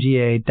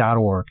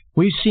smga.org.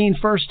 We've seen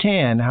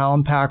firsthand how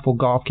impactful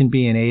golf can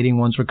be in aiding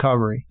one's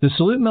recovery. The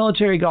Salute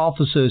Military Golf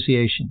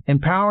Association,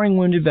 empowering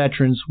wounded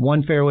veterans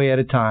one fairway at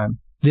a time.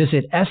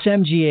 Visit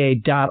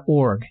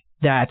smga.org.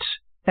 That's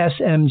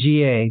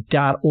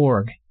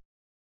smga.org.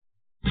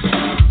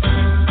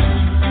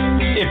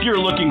 If you're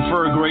looking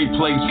for a great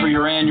place for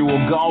your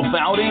annual golf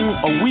outing,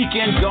 a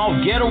weekend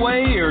golf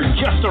getaway, or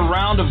just a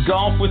round of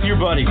golf with your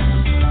buddies,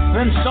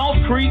 then Salt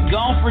Creek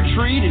Golf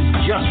Retreat is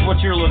just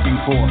what you're looking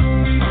for.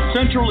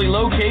 Centrally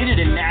located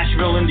in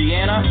Nashville,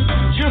 Indiana,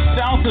 just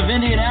south of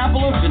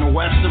Indianapolis and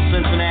west of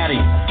Cincinnati.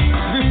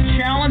 This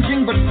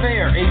challenging but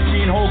fair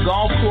 18-hole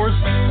golf course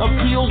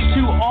appeals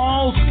to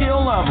all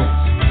skill levels,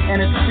 and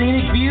its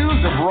scenic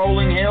views of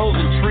rolling hills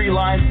and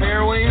tree-lined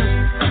fairways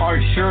are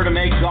sure to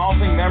make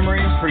golfing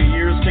memories for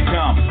years to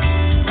come.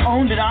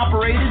 Owned and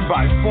operated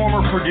by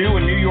former Purdue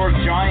and New York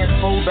Giants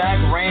fullback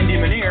Randy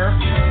Manier,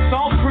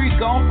 Salt Creek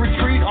Golf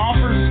Retreat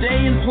offers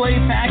stay-and-play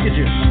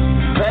packages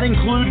that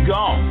include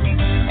golf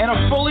and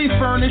a fully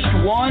furnished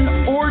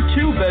 1- or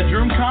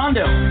 2-bedroom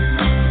condo.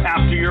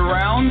 After your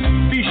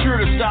round, be sure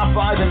to stop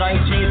by the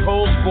 19th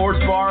Hole Sports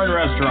Bar and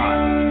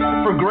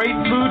Restaurant for great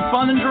food,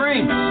 fun, and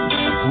drinks.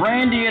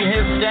 Randy and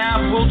his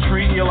staff will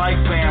treat you like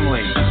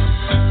family.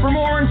 For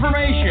more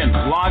information,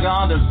 log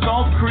on to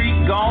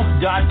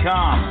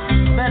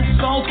saltcreekgolf.com. That's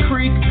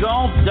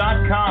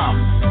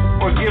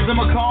saltcreekgolf.com. Or give them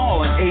a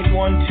call at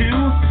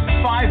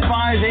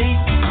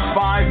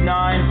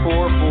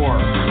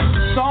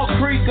 812-558-5944. Salt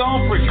Creek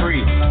Golf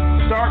Retreat.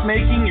 Start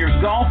making your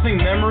golfing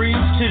memories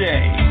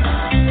today.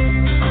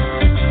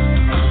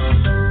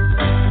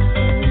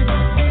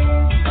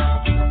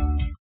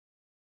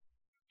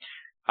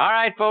 All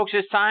right, folks,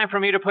 it's time for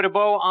me to put a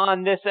bow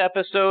on this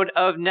episode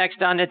of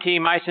Next on the Tee.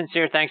 My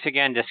sincere thanks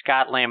again to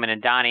Scott Lehman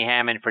and Donnie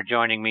Hammond for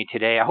joining me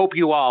today. I hope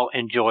you all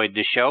enjoyed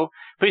the show.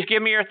 Please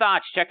give me your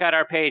thoughts. Check out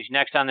our page,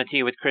 Next on the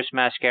Tee with Chris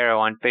Mascaro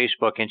on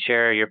Facebook, and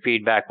share your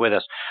feedback with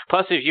us.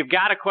 Plus, if you've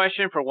got a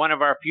question for one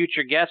of our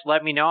future guests,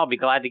 let me know. I'll be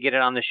glad to get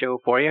it on the show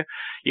for you.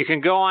 You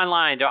can go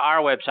online to our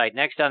website,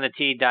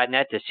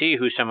 nextonthetee.net, to see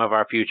who some of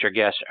our future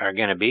guests are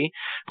going to be.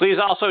 Please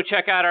also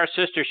check out our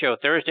sister show,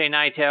 Thursday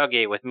Night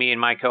Tailgate, with me and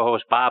my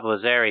co-host, Bob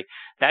Lazari.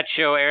 That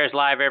show airs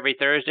live every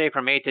Thursday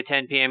from 8 to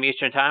 10 p.m.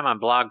 Eastern Time on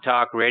Blog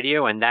Talk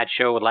Radio, and that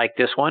show, like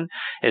this one,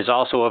 is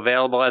also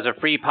available as a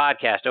free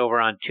podcast over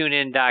on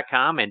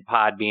TuneIn.com and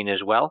Podbean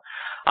as well.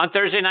 On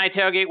Thursday Night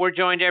Tailgate, we're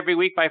joined every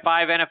week by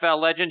 5 NFL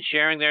legends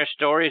sharing their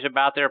stories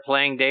about their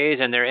playing days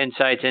and their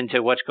insights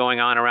into what's going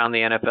on around the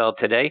NFL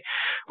today.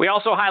 We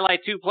also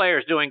highlight 2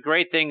 players doing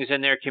great things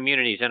in their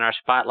communities in our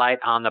Spotlight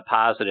on the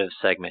Positive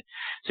segment.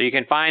 So you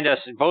can find us,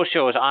 both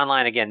shows,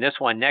 online again. This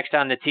one,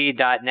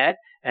 nextonthetee.net,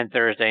 and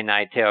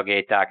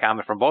ThursdayNightTailgate.com.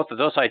 And from both of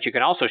those sites, you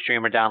can also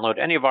stream or download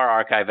any of our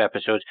archive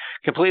episodes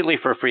completely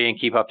for free and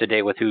keep up to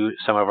date with who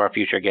some of our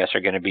future guests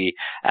are going to be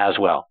as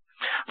well.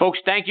 Folks,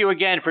 thank you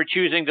again for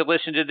choosing to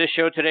listen to this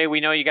show today.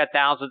 We know you got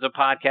thousands of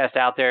podcasts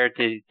out there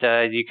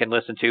you can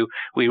listen to.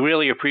 We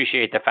really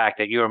appreciate the fact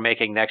that you are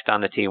making Next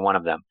on the Tee one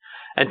of them.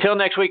 Until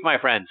next week, my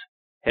friends,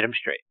 hit 'em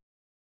straight.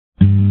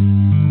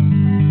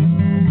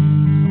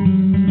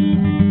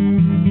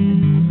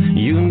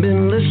 You've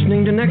been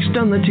listening to Next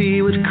on the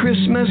Tee with Chris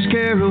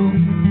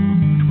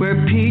Mascaro, where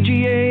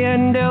PGA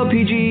and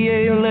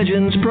LPGA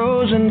legends,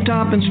 pros and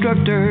top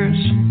instructors,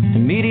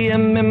 and media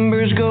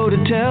members go to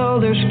tell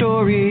their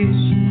stories.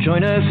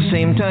 Join us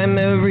same time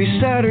every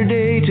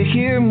Saturday to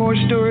hear more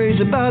stories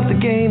about the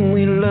game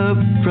we love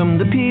from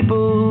the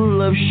people who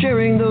love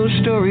sharing those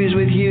stories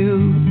with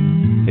you.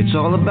 It's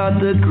all about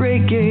the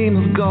great game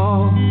of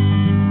golf.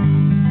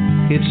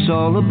 It's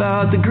all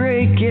about the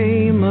great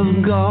game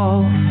of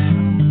golf.